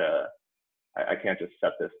can't just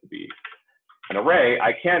set this to be an array.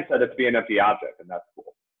 I can set it to be an empty object, and that's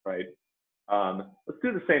cool, right? Let's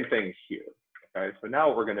do the same thing here. Okay, so now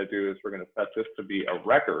what we're going to do is we're going to set this to be a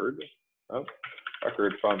record,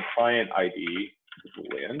 record from client ID to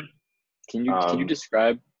Boolean. Can you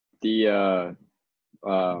describe the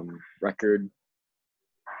record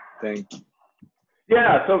thing?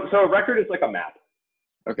 Yeah, so a record is like a map.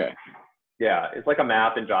 Okay. Yeah, it's like a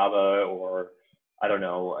map in Java, or I don't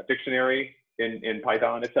know, a dictionary in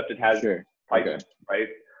Python, except it has Python, right?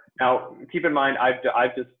 Now, keep in mind, I've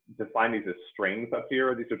just defined these as strings up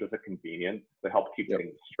here. These are just a convenience to help keep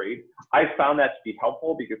things straight. I found that to be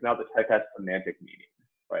helpful because now the type has semantic meaning,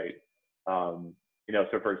 right? You know,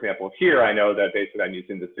 so for example, here I know that basically I'm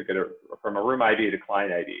using this to get from a room ID to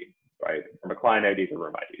client ID, right? From a client ID to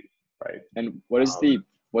room IDs, right? And what is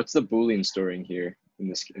what's the Boolean storing here in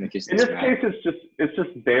the case? In this case, it's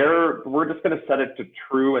just there. We're just going to set it to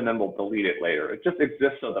true, and then we'll delete it later. It just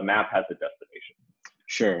exists so the map has a destination.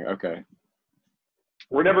 Sure. Okay.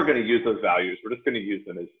 We're never going to use those values. We're just going to use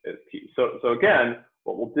them as keys. So again,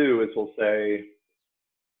 what we'll do is we'll say,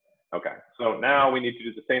 okay, so now we need to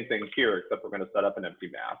do the same thing here, except we're going to set up an empty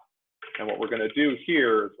map. And what we're going to do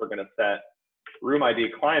here is we're going to set room ID,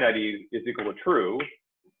 client ID is equal to true.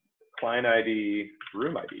 Client ID,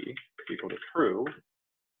 room ID is equal to true.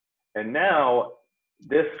 And now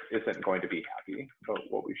this isn't going to be happy. So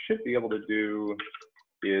what we should be able to do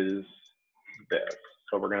is this.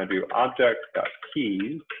 So we're going to do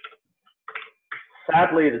object.keys.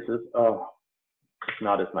 Sadly, this is it's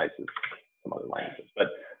not as nice as some other languages, but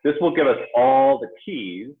this will give us all the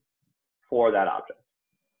keys for that object,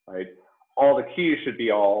 right? All the keys should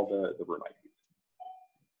be all the room IDs,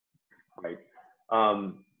 right?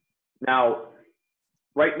 Now,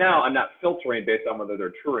 right now, I'm not filtering based on whether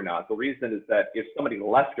they're true or not. The reason is that if somebody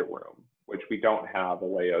left a room, which we don't have a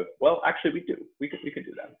way of, well, actually we do. We can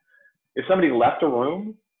do that. If somebody left a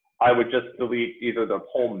room, I would just delete either the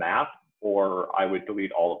whole map or I would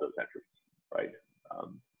delete all of those entries, right?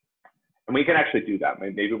 And we can actually do that.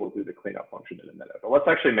 Maybe we'll do the cleanup function in a minute. But let's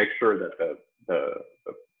actually make sure that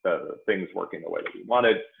the thing's working the way that we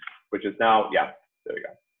wanted, which is now, yeah, there we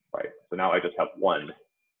go, right? So now I just have one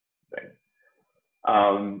thing.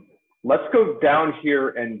 Let's go down here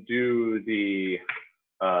and do the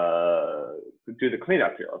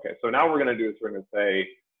cleanup here. Okay, so now what we're going to do is we're going to say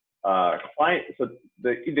client. So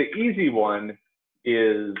the easy one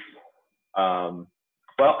is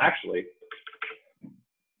well, actually,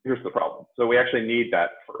 here's the problem. So we actually need that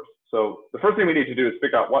first. So the first thing we need to do is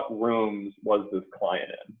figure out what rooms was this client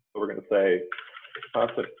in. So we're going to say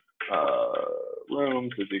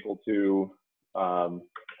rooms is equal to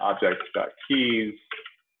object.keys,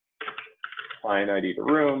 client ID to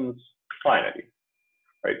rooms, client ID,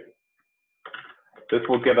 right? This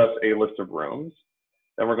will give us a list of rooms.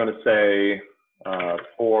 Then we're going to say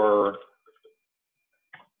for,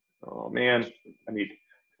 oh man,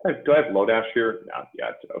 do I have Lodash here? Not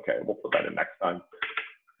yet. Okay, we'll put that in next time.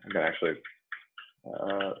 I'm going to actually,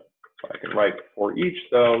 I can write for each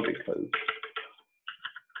though, because,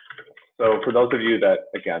 so for those of you that,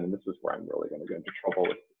 again, and this is where I'm really going to get into trouble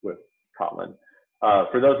with Kotlin.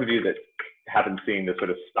 For those of you that haven't seen this sort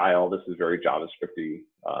of style, this is very JavaScripty.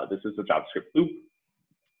 This is a JavaScript loop.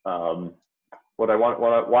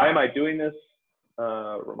 Why am I doing this?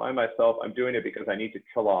 Remind myself, I'm doing it because I need to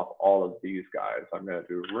kill off all of these guys. I'm going to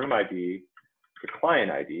do room ID to client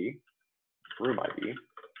ID, room ID,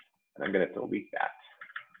 and I'm going to delete that.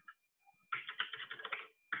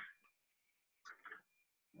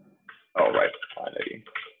 Oh, right, client ID.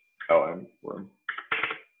 Oh, I'm room.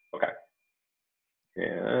 Okay.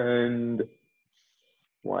 And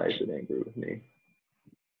why is it angry with me?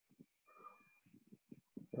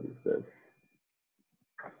 What is this?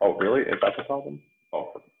 Oh, really? Is that the problem?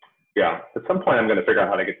 Oh, yeah. At some point, I'm going to figure out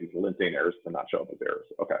how to get these linting errors to not show up as errors.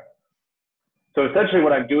 Okay. So essentially,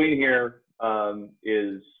 what I'm doing here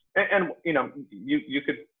is, and you know, you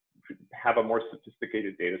could have a more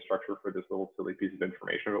sophisticated data structure for this little silly piece of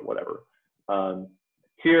information, but whatever.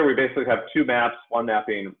 Here, we basically have two maps: one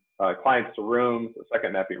mapping clients to rooms, the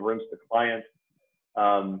second mapping rooms to clients.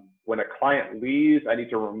 When a client leaves, I need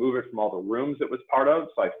to remove it from all the rooms it was part of.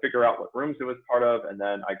 So I figure out what rooms it was part of, and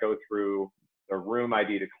then I go through the room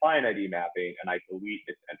ID to client ID mapping, and I delete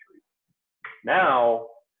its entries. Now,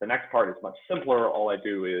 the next part is much simpler. All I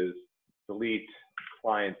do is delete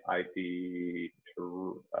client ID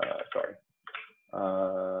to,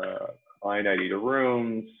 client ID to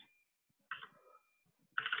rooms,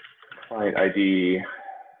 client ID.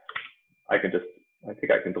 I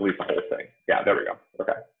think I can delete the whole thing. Yeah, there we go.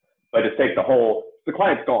 Okay. So I just take the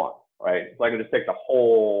client's gone, right? So I can just take the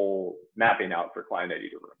whole mapping out for client ID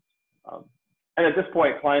to rooms. And at this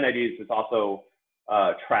point, client IDs is also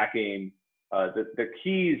tracking, the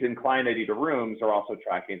keys in client ID to rooms are also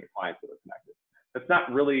tracking the clients that are connected. That's not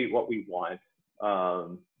really what we want,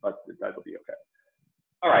 but that'll be okay.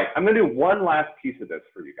 All right, I'm gonna do one last piece of this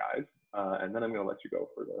for you guys, and then I'm gonna let you go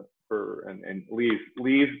and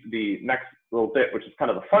leave the next little bit, which is kind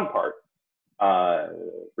of the fun part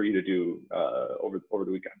for you to do over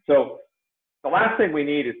the weekend. So the last thing we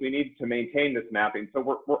need is we need to maintain this mapping.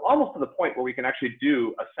 So we're almost to the point where we can actually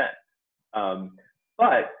do a send,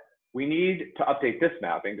 but we need to update this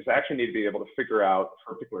mapping because I actually need to be able to figure out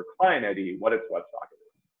for a particular client ID what its WebSocket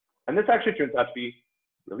is. And this actually turns out to be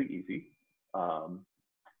really easy.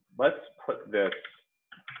 Let's put this,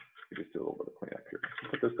 let me just do a little bit of cleanup here.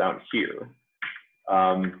 Put this down here.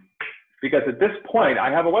 Because at this point,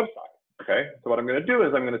 I have a WebSocket, okay? So what I'm gonna do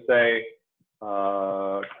is I'm gonna say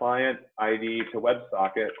client ID to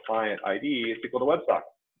WebSocket, client ID is equal to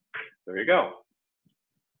WebSocket. There you go.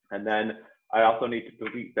 And then I also need to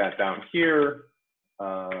delete that down here.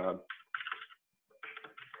 Okay,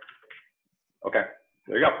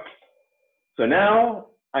 there you go. So now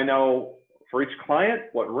I know for each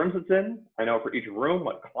client what rooms it's in. I know for each room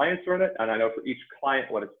what clients are in it, and I know for each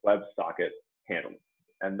client what its WebSocket handles.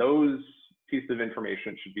 And those pieces of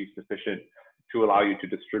information should be sufficient to allow you to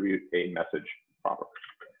distribute a message properly.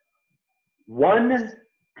 One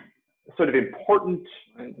sort of important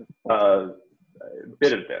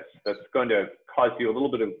bit of this that's going to cause you a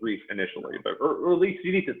little bit of grief initially, but or at least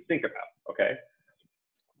you need to think about, okay?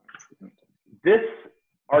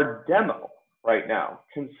 Our demo right now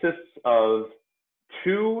consists of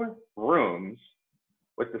 2 rooms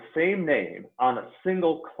with the same name on a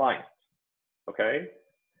single client, okay?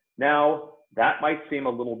 Now, that might seem a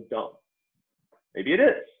little dumb. Maybe it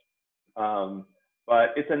is,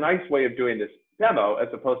 but it's a nice way of doing this demo as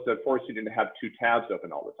opposed to forcing you to have 2 tabs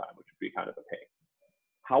open all the time, which would be kind of a pain.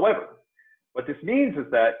 However, what this means is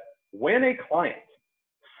that when a client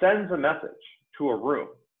sends a message to a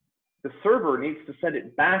room, the server needs to send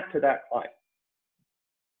it back to that client.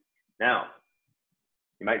 Now,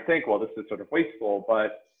 you might think, well, this is sort of wasteful,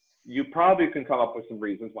 but you probably can come up with some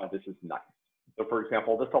reasons why this is nice. So for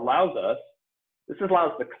example, this allows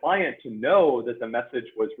the client to know that the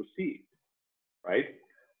message was received, right?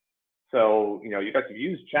 So, you guys have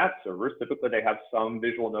used chat servers. Typically, they have some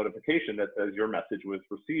visual notification that says your message was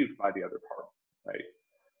received by the other party, right?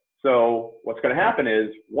 So what's going to happen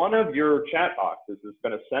is one of your chat boxes is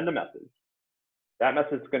going to send a message. That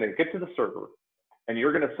message is going to get to the server, and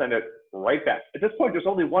you're going to send it right back. At this point, there's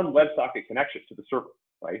only one WebSocket connection to the server,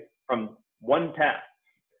 right? From one tab.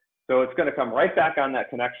 So it's going to come right back on that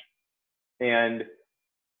connection. And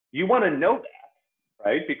you want to know that,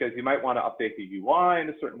 right? Because you might want to update the UI in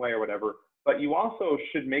a certain way or whatever, but you also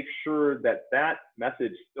should make sure that that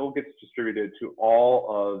message still gets distributed to all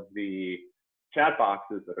of the chat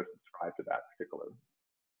boxes that are subscribed to that particular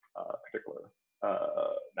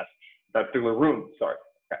message, that particular room, sorry.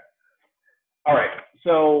 Okay. All right,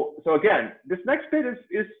 so again, this next bit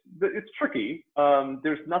it's tricky.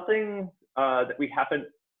 There's nothing that we haven't,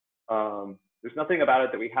 there's nothing about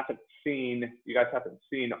it that we haven't seen, you guys haven't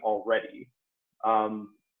seen already.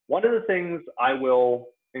 One of the things I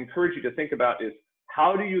will encourage you to think about is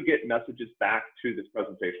how do you get messages back to this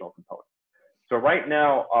presentational component? So right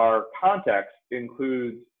now, our context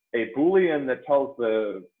includes a Boolean that tells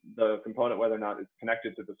the component whether or not it's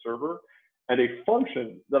connected to the server, and a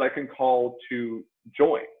function that I can call to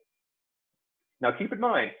join. Now keep in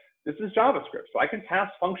mind, this is JavaScript, so I can pass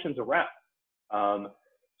functions around.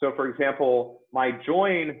 So for example, my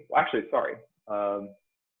join, actually, sorry.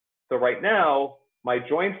 So right now, my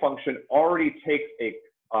join function already takes a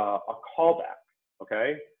callback,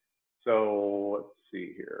 okay? So let's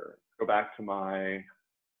see here. Go back to my,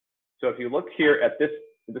 so if you look here at this,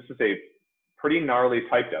 this is a pretty gnarly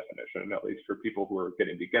type definition, at least for people who are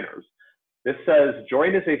getting beginners. This says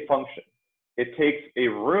join is a function. It takes a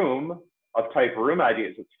room of type room ID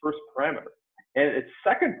as its first parameter. And its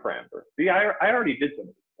second parameter, see, I already did some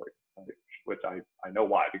of this for you, which I know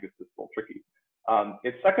why, because it's a little tricky.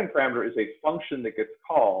 Its second parameter is a function that gets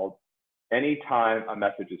called anytime a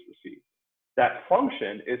message is received. That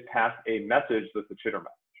function is passed a message that's a chitter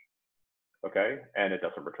message. okay? And it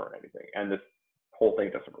doesn't return anything. And this whole thing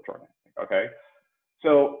doesn't return anything, okay?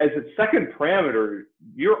 So as a second parameter,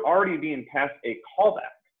 you're already being passed a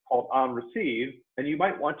callback called onReceive, and you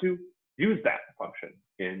might want to use that function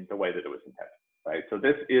in the way that it was intended, right? So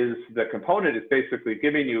this is, the component is basically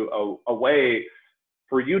giving you a way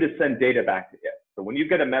for you to send data back to it. So when you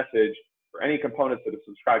get a message for any components that are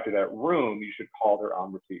subscribed to that room, you should call their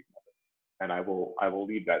onReceive method. And I will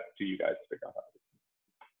leave that to you guys to figure out how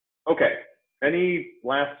to do. Okay, any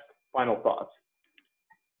last final thoughts?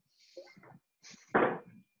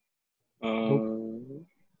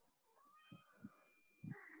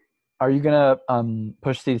 Are you gonna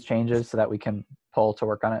push these changes so that we can pull to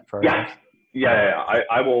work on it for ourselves? Yeah.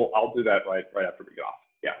 I'll do that right after we get off.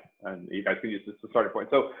 Yeah, and you guys can use this as a starting point.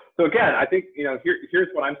 So again, I think, you know, here's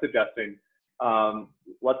what I'm suggesting.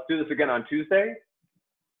 Let's do this again on Tuesday.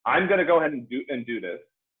 I'm going to go ahead and do this,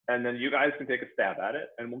 and then you guys can take a stab at it,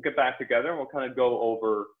 and we'll get back together and we'll kind of go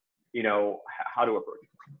over, you know, how to approach it.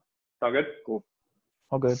 Sound good? Cool.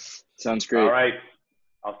 All good. Sounds great. All right.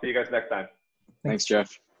 I'll see you guys next time. Thanks,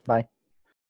 Jeff. Bye.